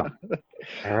 Wow.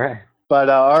 All right. But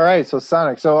all right, so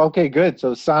Sonic. So okay, good.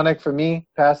 So Sonic for me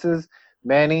passes.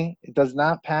 Manny, it does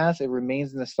not pass. It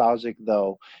remains nostalgic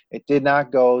though. It did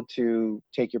not go to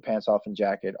Take Your Pants Off and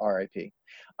Jacket. R.I.P.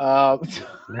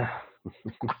 No.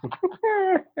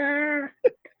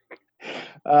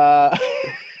 Uh,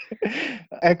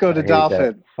 Echo the I hate that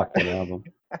Dolphin. fucking album.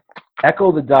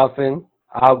 Echo the Dolphin.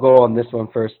 I'll go on this one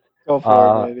first. Go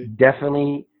for it, Manny.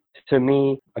 Definitely to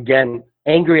me, again,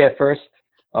 angry at first.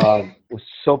 Was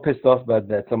so pissed off about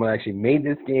that someone actually made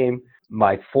this game.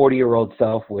 My 40-year-old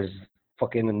self was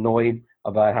fucking annoyed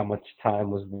about how much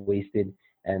time was wasted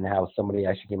and how somebody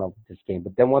actually came up with this game.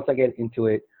 But then once I get into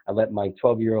it, I let my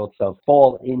 12-year-old self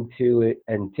fall into it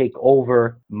and take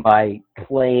over my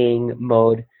playing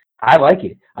mode. I like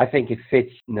it. I think it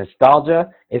fits nostalgia.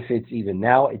 It fits even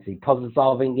now. It's a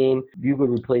puzzle-solving game. You could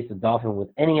replace the Dolphin with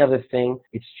any other thing.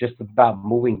 It's just about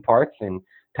moving parts and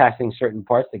passing certain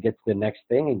parts to get to the next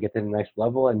thing and get to the next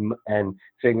level and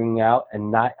figuring out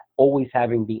and not always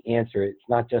having the answer. It's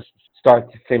not just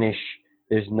start to finish.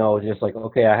 There's no just like,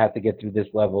 okay, I have to get through this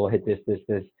level, hit this.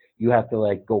 You have to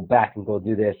like go back and go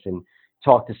do this and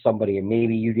talk to somebody, and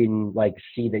maybe you didn't like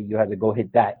see that you had to go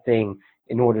hit that thing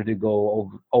in order to go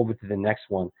over to the next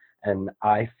one. And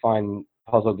I find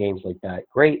puzzle games like that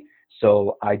great.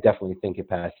 So I definitely think it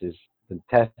passes the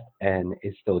test and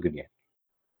it's still a good game.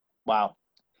 Wow.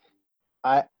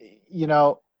 I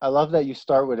love that you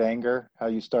start with anger, how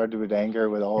you started with anger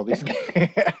with all these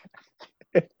games.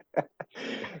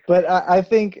 But I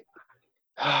think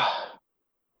I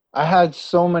had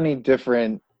so many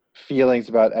different feelings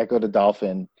about Ecco the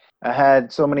Dolphin. I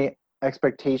had so many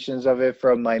expectations of it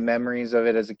from my memories of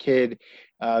it as a kid,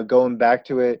 going back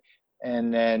to it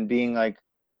and then being like,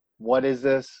 what is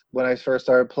this? When I first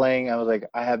started playing, I was like,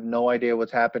 I have no idea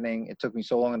what's happening. It took me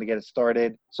so long to get it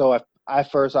started. So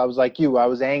at first I was like you, I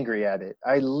was angry at it.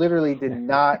 I literally did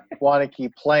not want to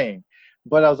keep playing.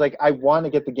 But I was like, I want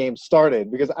to get the game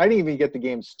started because I didn't even get the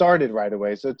game started right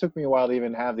away. So it took me a while to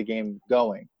even have the game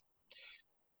going.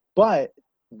 But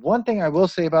one thing I will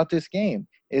say about this game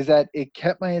is that it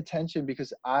kept my attention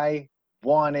because I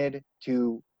wanted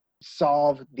to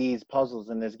solve these puzzles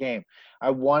in this game.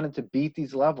 I wanted to beat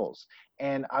these levels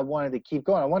and I wanted to keep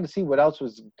going. I wanted to see what else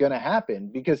was going to happen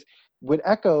because with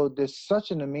Ecco, there's such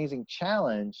an amazing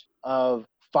challenge of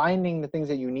finding the things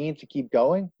that you need to keep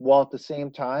going while at the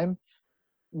same time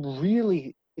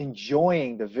really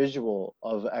enjoying the visual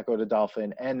of Ecco the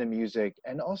Dolphin and the music,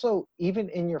 and also even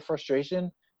in your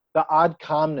frustration, the odd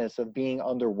calmness of being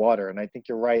underwater. And I think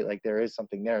you're right, like there is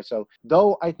something there. So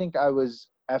though I think I was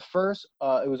at first,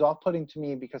 it was off-putting to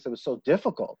me because it was so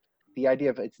difficult. The idea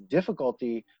of its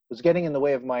difficulty was getting in the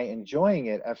way of my enjoying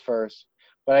it at first.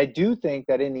 But I do think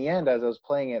that in the end, as I was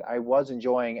playing it, I was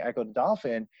enjoying Ecco the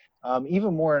Dolphin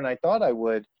even more than I thought I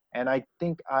would. And I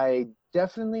think I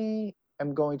definitely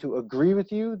am going to agree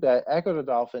with you that Ecco the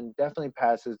Dolphin definitely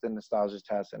passes the nostalgia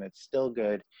test, and it's still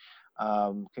good.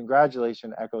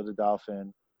 Congratulations, Ecco the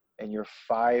Dolphin, and your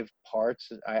 5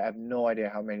 parts. I have no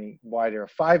idea why there are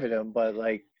 5 of them, but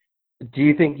like. Do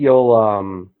you think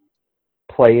you'll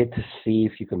play it to see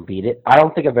if you can beat it? I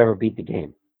don't think I've ever beat the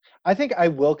game. I think I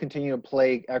will continue to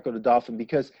play Ecco the Dolphin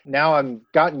because now I'm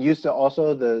gotten used to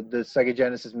also the Sega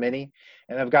Genesis Mini,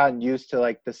 and I've gotten used to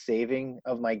like the saving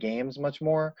of my games much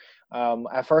more.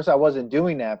 At first, I wasn't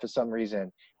doing that for some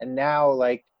reason, and now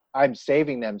like I'm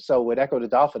saving them. So with Ecco the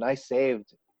Dolphin, I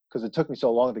saved because it took me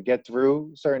so long to get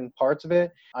through certain parts of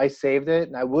it. I saved it,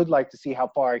 and I would like to see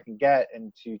how far I can get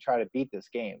and to try to beat this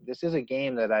game. This is a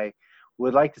game that I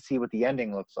would like to see what the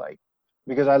ending looks like.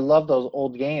 Because I love those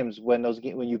old games when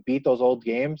you beat those old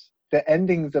games, the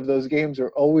endings of those games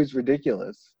are always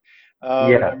ridiculous.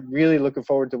 And I'm really looking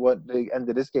forward to what the end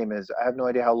of this game is. I have no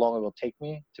idea how long it will take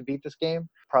me to beat this game.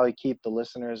 Probably keep the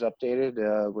listeners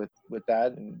updated with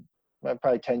that, and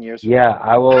probably 10 years. From now.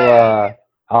 I will.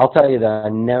 I'll tell you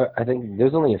that I think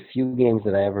there's only a few games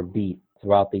that I ever beat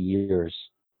throughout the years.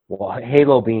 Well,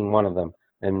 Halo being one of them,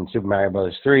 and Super Mario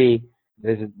Brothers 3.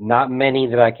 There's not many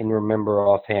that I can remember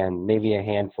offhand, maybe a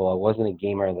handful. I wasn't a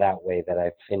gamer that way that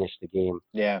I finished the game.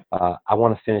 Yeah. I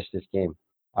want to finish this game.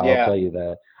 I'll tell you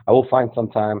that. I will find some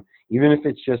time, even if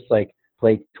it's just like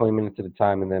play 20 minutes at a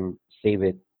time and then save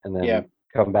it and then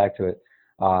come back to it.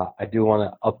 I do want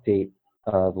to update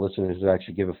the listeners who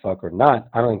actually give a fuck or not.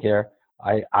 I don't care.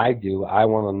 I do. I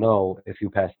want to know if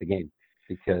you passed the game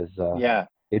because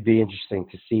it'd be interesting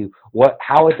to see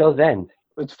how it does end.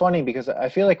 It's funny because I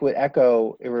feel like with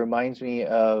Ecco, it reminds me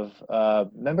of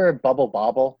remember Bubble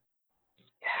Bobble?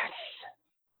 Yes.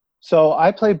 So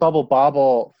I played Bubble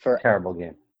Bobble for terrible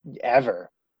game ever,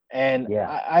 and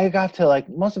I got to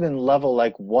must have been level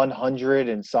 100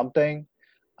 and something.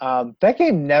 That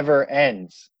game never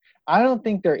ends. I don't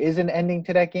think there is an ending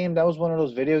to that game. That was one of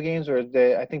those video games where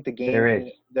I think the game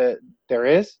there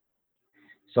is.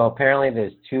 So apparently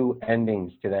there's 2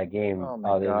 endings to that game. Oh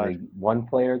my God. There's a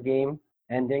 1-player game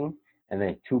ending and then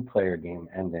a 2-player game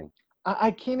ending.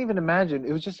 I can't even imagine.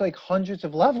 It was just like hundreds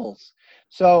of levels.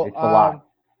 So it's a lot.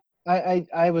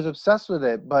 I was obsessed with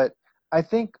it, but I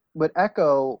think with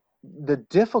Ecco, the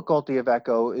difficulty of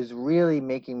Echo is really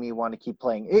making me want to keep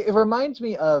playing. It reminds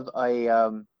me of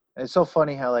a. It's so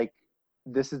funny how like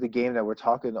this is the game that we're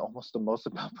talking almost the most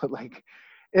about, but like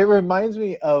it reminds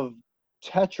me of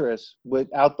Tetris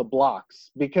without the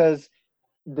blocks because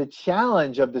the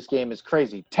challenge of this game is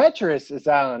crazy. Tetris is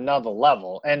on another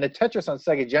level, and the Tetris on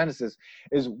Sega Genesis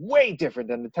is way different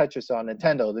than the Tetris on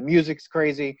Nintendo. The music's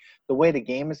crazy, the way the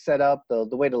game is set up, the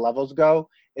way the levels go,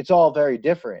 it's all very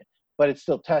different, but it's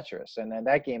still Tetris, and then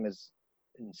that game is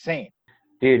insane.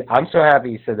 Dude, I'm so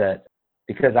happy you said that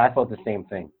because I thought the same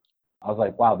thing. I was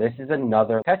like, wow, this is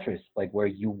another Tetris, like where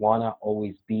you want to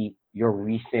always beat your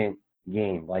recent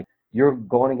game. Like you're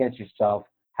going against yourself.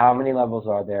 How many levels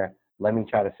are there? Let me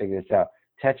try to figure this out.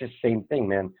 Tetris, same thing,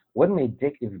 man. What an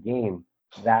addictive game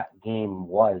that game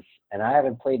was. And I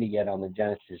haven't played it yet on the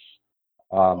Genesis.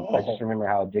 I just remember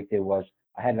how addictive it was.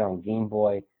 I had it on Game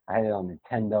Boy. I had it on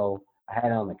Nintendo. I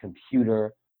had it on the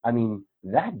computer. I mean,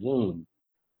 that game,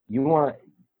 you want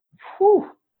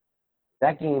to,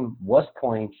 that game was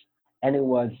points, and it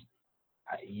was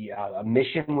a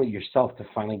mission with yourself to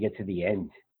finally get to the end.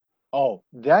 Oh,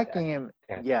 that game,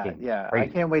 yeah. I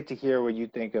can't wait to hear what you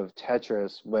think of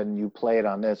Tetris when you play it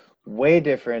on this. Way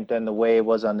different than the way it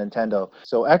was on Nintendo.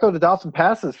 So Echo the Dolphin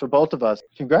passes for both of us.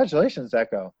 Congratulations,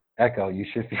 Echo. Echo, you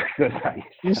should feel good about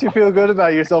yourself. You should feel good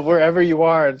about yourself wherever you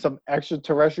are in some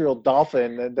extraterrestrial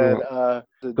dolphin. And then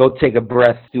go take a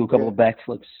breath, do a couple of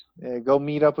backflips. Yeah, go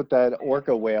meet up with that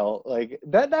orca whale. Like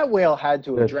that whale had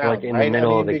to have drowned, like in right? the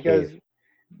middle of the cave.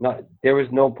 No, there was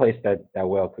no place that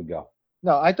whale could go.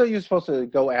 No, I thought you were supposed to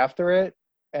go after it,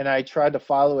 and I tried to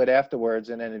follow it afterwards,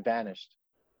 and then it vanished.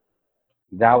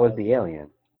 That was the alien.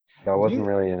 That wasn't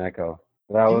really an Echo.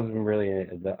 That wasn't really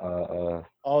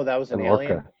oh, that was an orca.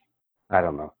 Alien? I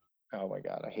don't know. Oh, my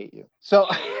God, I hate you. So,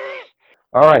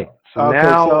 all right. So okay,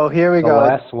 now so here we the go.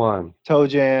 last one.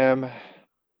 ToeJam.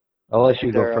 I'll let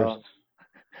you go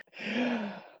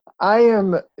first. I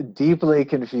am deeply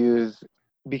confused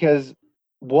because,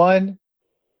 one,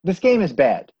 this game is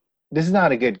bad. This is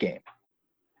not a good game.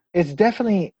 It's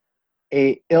definitely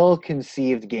a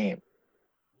ill-conceived game.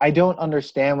 I don't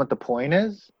understand what the point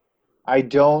is. I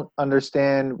don't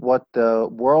understand what the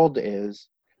world is.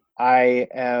 I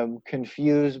am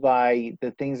confused by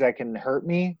the things that can hurt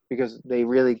me because they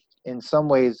really, in some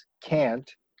ways,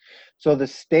 can't. So the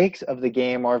stakes of the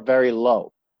game are very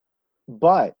low.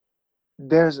 But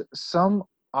there's some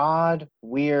odd,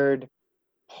 weird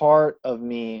part of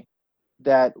me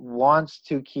that wants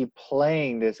to keep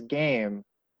playing this game,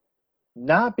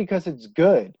 not because it's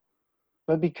good,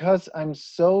 but because I'm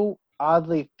so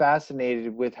oddly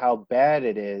fascinated with how bad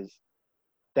it is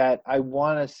that I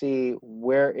want to see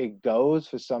where it goes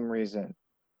for some reason.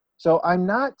 So I'm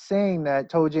not saying that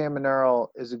ToeJam and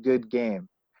Earl is a good game.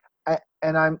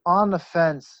 And I'm on the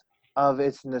fence of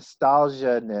its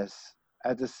nostalgia-ness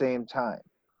at the same time.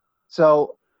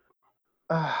 So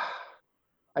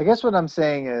I guess what I'm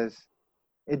saying is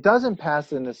it doesn't pass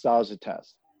the nostalgia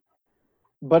test.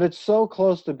 But it's so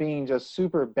close to being just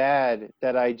super bad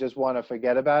that I just want to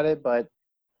forget about it. But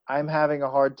I'm having a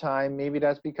hard time. Maybe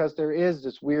that's because there is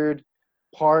this weird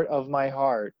part of my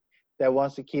heart that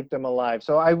wants to keep them alive.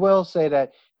 So I will say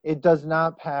that it does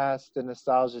not pass the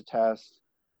nostalgia test,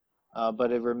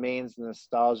 but it remains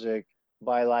nostalgic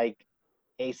by like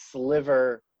a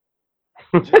sliver,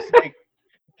 just like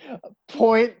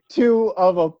 0.2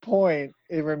 of a point.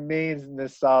 It remains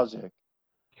nostalgic.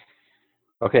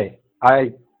 Okay,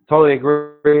 I totally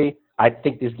agree. I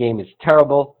think this game is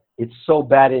terrible. It's so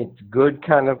bad it's good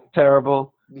kind of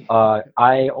terrible.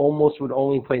 I almost would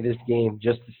only play this game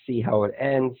just to see how it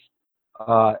ends,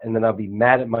 and then I'll be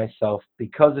mad at myself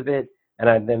because of it, and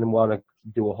I then want to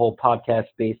do a whole podcast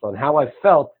based on how I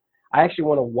felt. I actually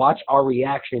want to watch our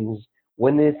reactions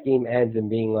when this game ends and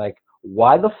being like,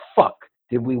 why the fuck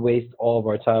did we waste all of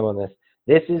our time on this?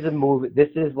 This is a movie. This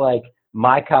is like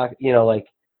my cocktail, like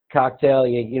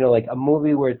a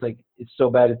movie where it's like it's so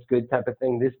bad it's good type of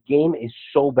thing. This game is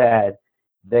so bad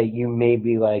that you may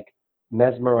be like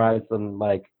mesmerized and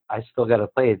like I still gotta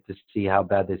play it to see how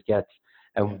bad this gets.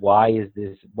 And why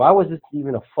was this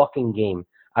even a fucking game?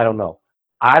 I don't know.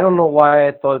 I don't know why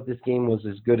I thought this game was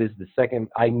as good as the second.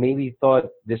 I maybe thought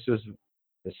this was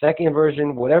the second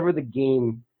version, whatever the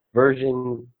game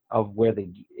version of where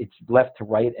it's left to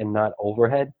right and not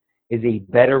overhead is a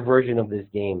better version of this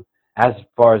game as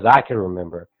far as I can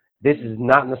remember. This is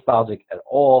not nostalgic at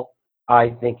all. I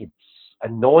think it's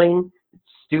annoying. It's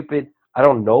stupid. I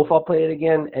don't know if I'll play it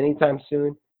again anytime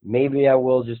soon. Maybe I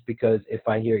will just because if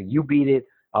I hear you beat it,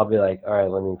 I'll be like, all right,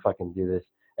 let me fucking do this.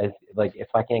 As like if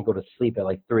I can't go to sleep at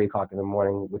like 3 o'clock in the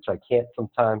morning, which I can't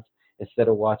sometimes, instead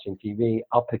of watching TV,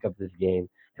 I'll pick up this game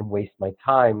and waste my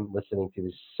time listening to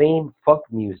the same fuck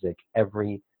music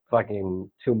every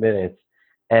fucking 2 minutes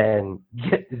and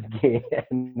get this game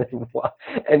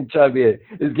and try to be it.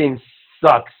 This game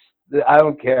sucks. I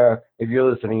don't care if you're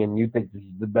listening and you think this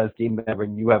is the best game ever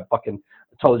and you have fucking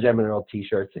ToeJam and Earl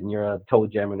t-shirts and you're on a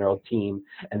ToeJam and Earl team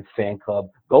and fan club.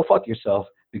 Go fuck yourself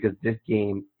because this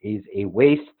game is a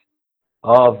waste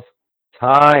of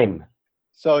time.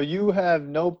 So you have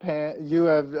no pants. You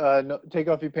have take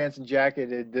off your pants and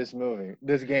jacket in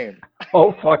this game.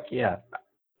 Oh fuck yeah!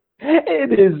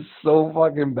 It is so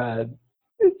fucking bad.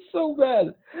 It's so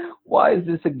bad. Why is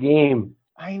this a game?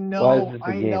 I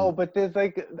know, but there's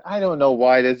like I don't know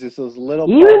why there's just those little.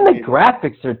 Even the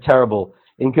graphics are terrible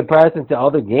in comparison to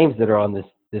other games that are on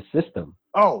this system.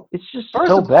 Oh, it's just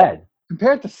so bad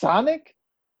compared to Sonic.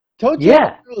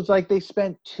 ToeJam was like they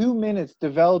spent 2 minutes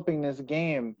developing this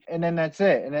game, and then that's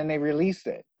it, and then they released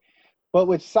it. But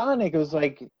with Sonic, it was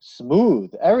like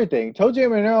smooth, everything.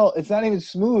 ToeJam and Earl, it's not even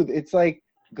smooth; it's like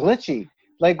glitchy.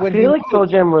 Like when I feel like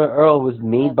ToeJam and Earl was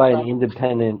made by an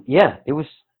independent. Yeah, it was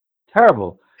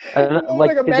terrible.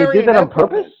 Like did they do that on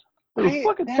purpose? It was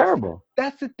fucking terrible.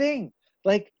 That's the thing.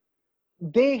 Like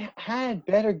they had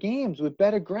better games with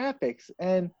better graphics,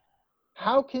 and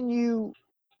how can you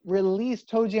release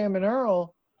ToeJam and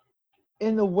Earl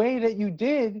in the way that you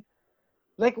did?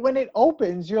 Like when it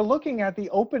opens, you're looking at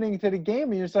the opening to the game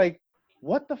and you're just like,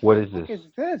 what the fuck is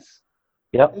this?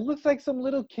 Yep. It looks like some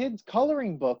little kid's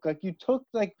coloring book. Like you took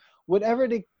like whatever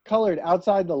they colored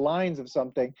outside the lines of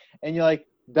something and you're like,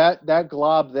 that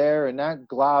glob there and that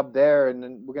glob there, and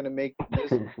then we're gonna make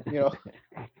this, you know.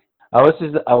 I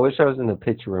wish I was in the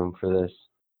pitch room for this.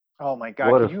 Oh my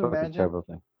god! What can you imagine? Terrible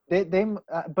thing.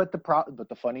 But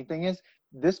the funny thing is,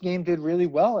 this game did really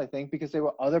well, I think, because there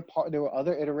were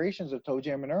other iterations of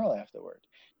ToeJam and Earl afterward.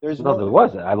 There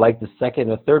was. I liked the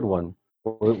second or third one,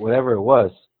 whatever it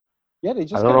was. Yeah, they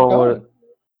just. I don't know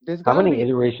how many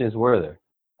iterations were there.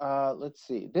 Let's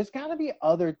see. There's got to be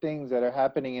other things that are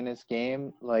happening in this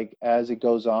game, like as it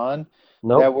goes on,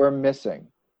 that we're missing.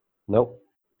 Nope.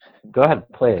 Go ahead,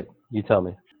 play it. You tell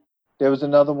me. There was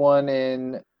another one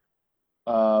in.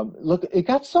 Look, it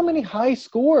got so many high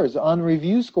scores on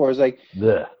review scores, like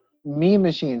Meme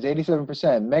Machines 87%,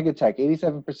 Megatech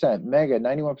 87%, Mega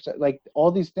 91%, like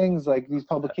all these things, like these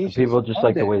publications. People just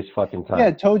like to waste fucking time.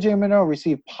 Yeah, ToeJam and Earl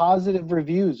received positive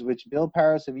reviews, which Bill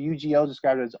Parris of UGO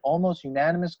described as almost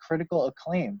unanimous critical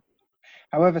acclaim.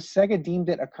 However, Sega deemed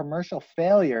it a commercial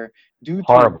failure due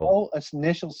to low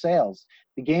initial sales.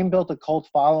 The game built a cult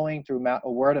following through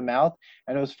word of mouth,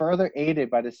 and it was further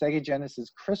aided by the Sega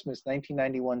Genesis Christmas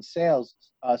 1991 sales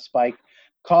spike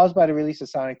caused by the release of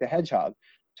Sonic the Hedgehog.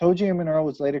 ToeJam and Earl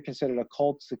was later considered a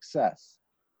cult success.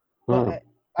 But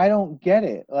I don't get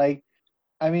it. Like,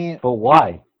 I mean... But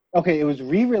why? Okay, it was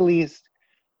re-released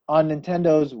on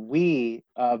Nintendo's Wii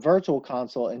Virtual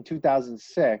Console in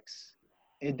 2006.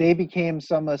 They became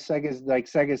some of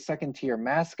Sega's second-tier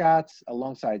mascots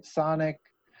alongside Sonic.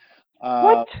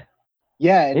 What?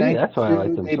 Yeah, maybe that's why I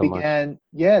like them so much.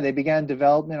 Yeah, they began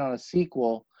development on a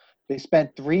sequel. They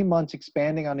spent 3 months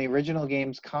expanding on the original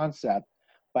game's concept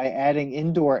by adding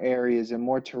indoor areas and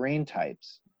more terrain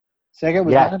types. Sega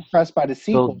was not impressed by the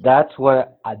sequel.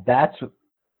 So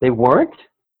they weren't?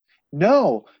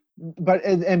 No, but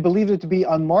and believed it to be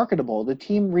unmarketable. The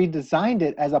team redesigned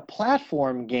it as a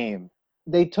platform game.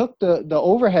 They took the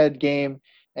overhead game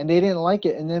and they didn't like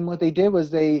it. And then what they did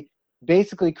was they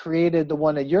basically created the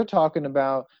one that you're talking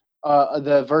about,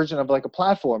 the version of like a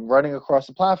platform, running across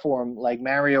the platform like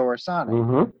Mario or Sonic.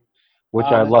 Mm-hmm. Which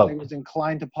I love. Sega was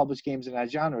inclined to publish games in that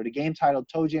genre. The game titled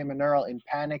ToeJam and Earl in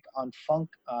Panic on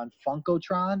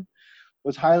Funkotron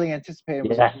was highly anticipated and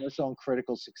was a commercial and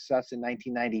critical success in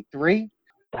 1993.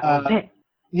 That was it.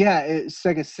 Yeah,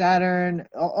 Sega Saturn,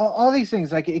 all these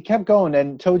things. Like it kept going.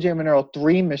 And ToeJam and Earl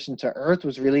 3 Mission to Earth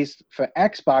was released for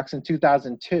Xbox in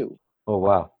 2002. Oh,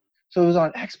 wow. So it was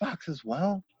on Xbox as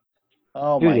well?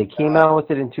 Oh, dude, they came out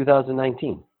with it in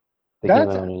 2019.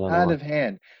 That's out of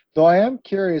hand. Though I am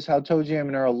curious how ToeJam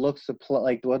and Earl looks to play,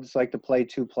 like what it's like to play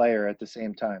 2-player at the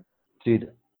same time.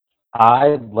 Dude,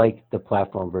 I like the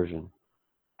platform version.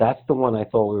 That's the one I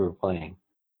thought we were playing.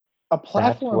 A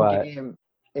platform game,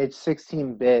 it's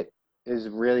 16-bit, is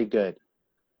really good.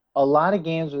 A lot of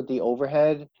games with the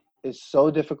overhead is so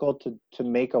difficult to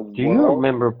make a Do you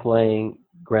remember playing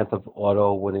Grand Theft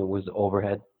Auto when it was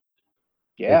overhead?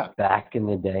 Yeah. Like back in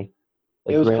the day.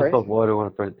 Like it was Grand crazy. Theft Auto,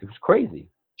 it was crazy.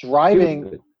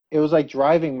 Driving, it was like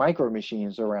driving Micro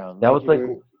Machines around. That was like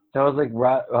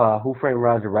Who Framed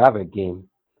Roger Rabbit game.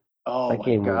 Oh that my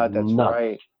game God, that's nuts.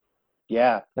 right.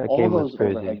 Yeah, That all game was those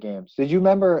crazy. overhead games. Did you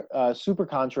remember Super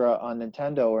Contra on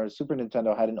Nintendo or Super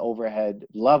Nintendo had an overhead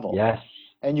level? Yes.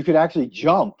 And you could actually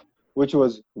jump, which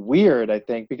was weird, I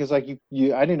think, because like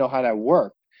I didn't know how that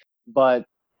worked. But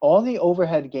all the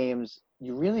overhead games,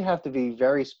 you really have to be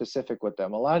very specific with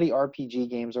them. A lot of the RPG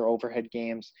games are overhead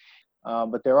games,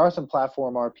 but there are some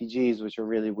platform RPGs which are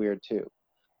really weird too.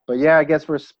 But yeah, I guess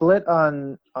we're split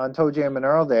on ToeJam and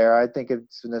Earl there. I think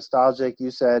it's nostalgic.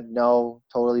 You said no,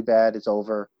 totally bad. It's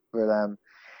over for them.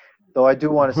 Though I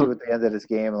do want to see what the end of this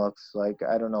game looks like.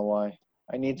 I don't know why.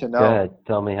 I need to know. Go ahead.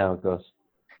 Tell me how it goes.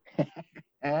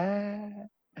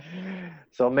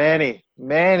 So Manny.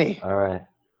 All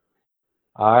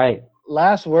right.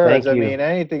 Last words. Thank you. I mean,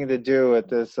 anything to do with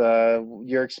this?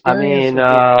 Your experience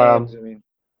with these games.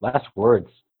 Last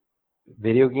words.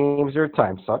 Video games are a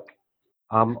time suck.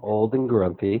 I'm old and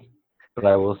grumpy, but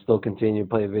I will still continue to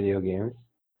play video games.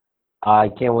 I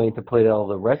can't wait to play all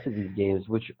the rest of these games,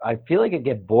 which I feel like I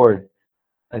get bored.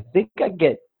 I think I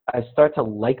start to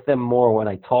like them more when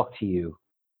I talk to you,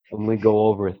 when we go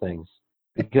over things.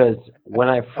 Because when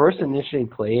I first initially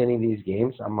play any of these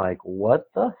games, I'm like, what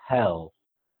the hell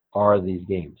are these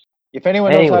games? If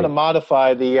anyone knows how to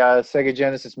modify the Sega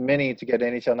Genesis Mini to get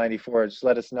NHL 94, just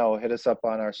let us know. Hit us up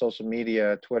on our social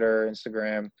media, Twitter,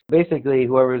 Instagram. Basically,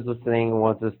 whoever's listening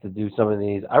wants us to do some of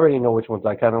these. I already know which ones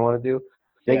I kind of want to do.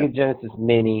 Sega Genesis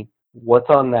Mini, what's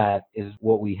on that is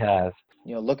what we have.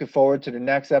 You know, looking forward to the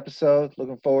next episode.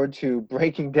 Looking forward to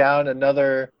breaking down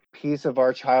another piece of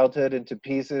our childhood into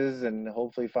pieces and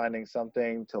hopefully finding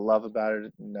something to love about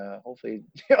it. And hopefully,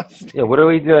 yeah. What are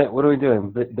we doing? What are we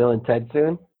doing? Bill and Ted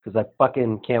soon? Because I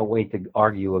fucking can't wait to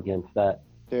argue against that.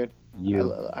 Dude,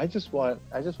 I just want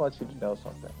you to know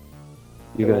something.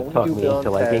 You're gonna talk me into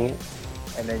liking it,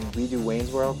 and then we do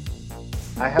Wayne's World.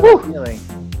 I have a feeling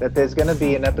that there's gonna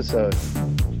be an episode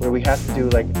where we have to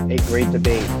do like a great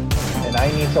debate, and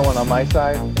I need someone on my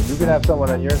side, and you can have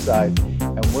someone on your side,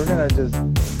 and we're gonna just.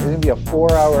 It's gonna be a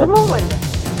 4-hour. Come on.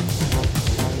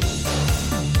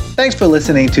 Thanks for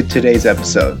listening to today's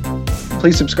episode.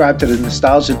 Please subscribe to the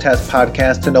Nostalgia Test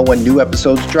podcast to know when new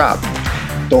episodes drop.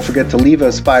 Don't forget to leave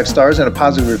us 5 stars and a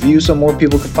positive review so more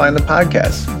people can find the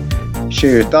podcast.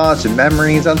 Share your thoughts and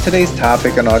memories on today's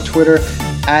topic on our Twitter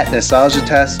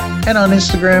 @NostalgiaTest and on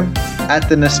Instagram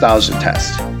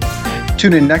 @TheNostalgiaTest.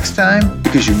 Tune in next time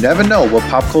because you never know what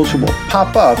pop culture will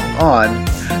pop up on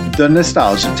The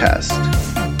Nostalgia Test.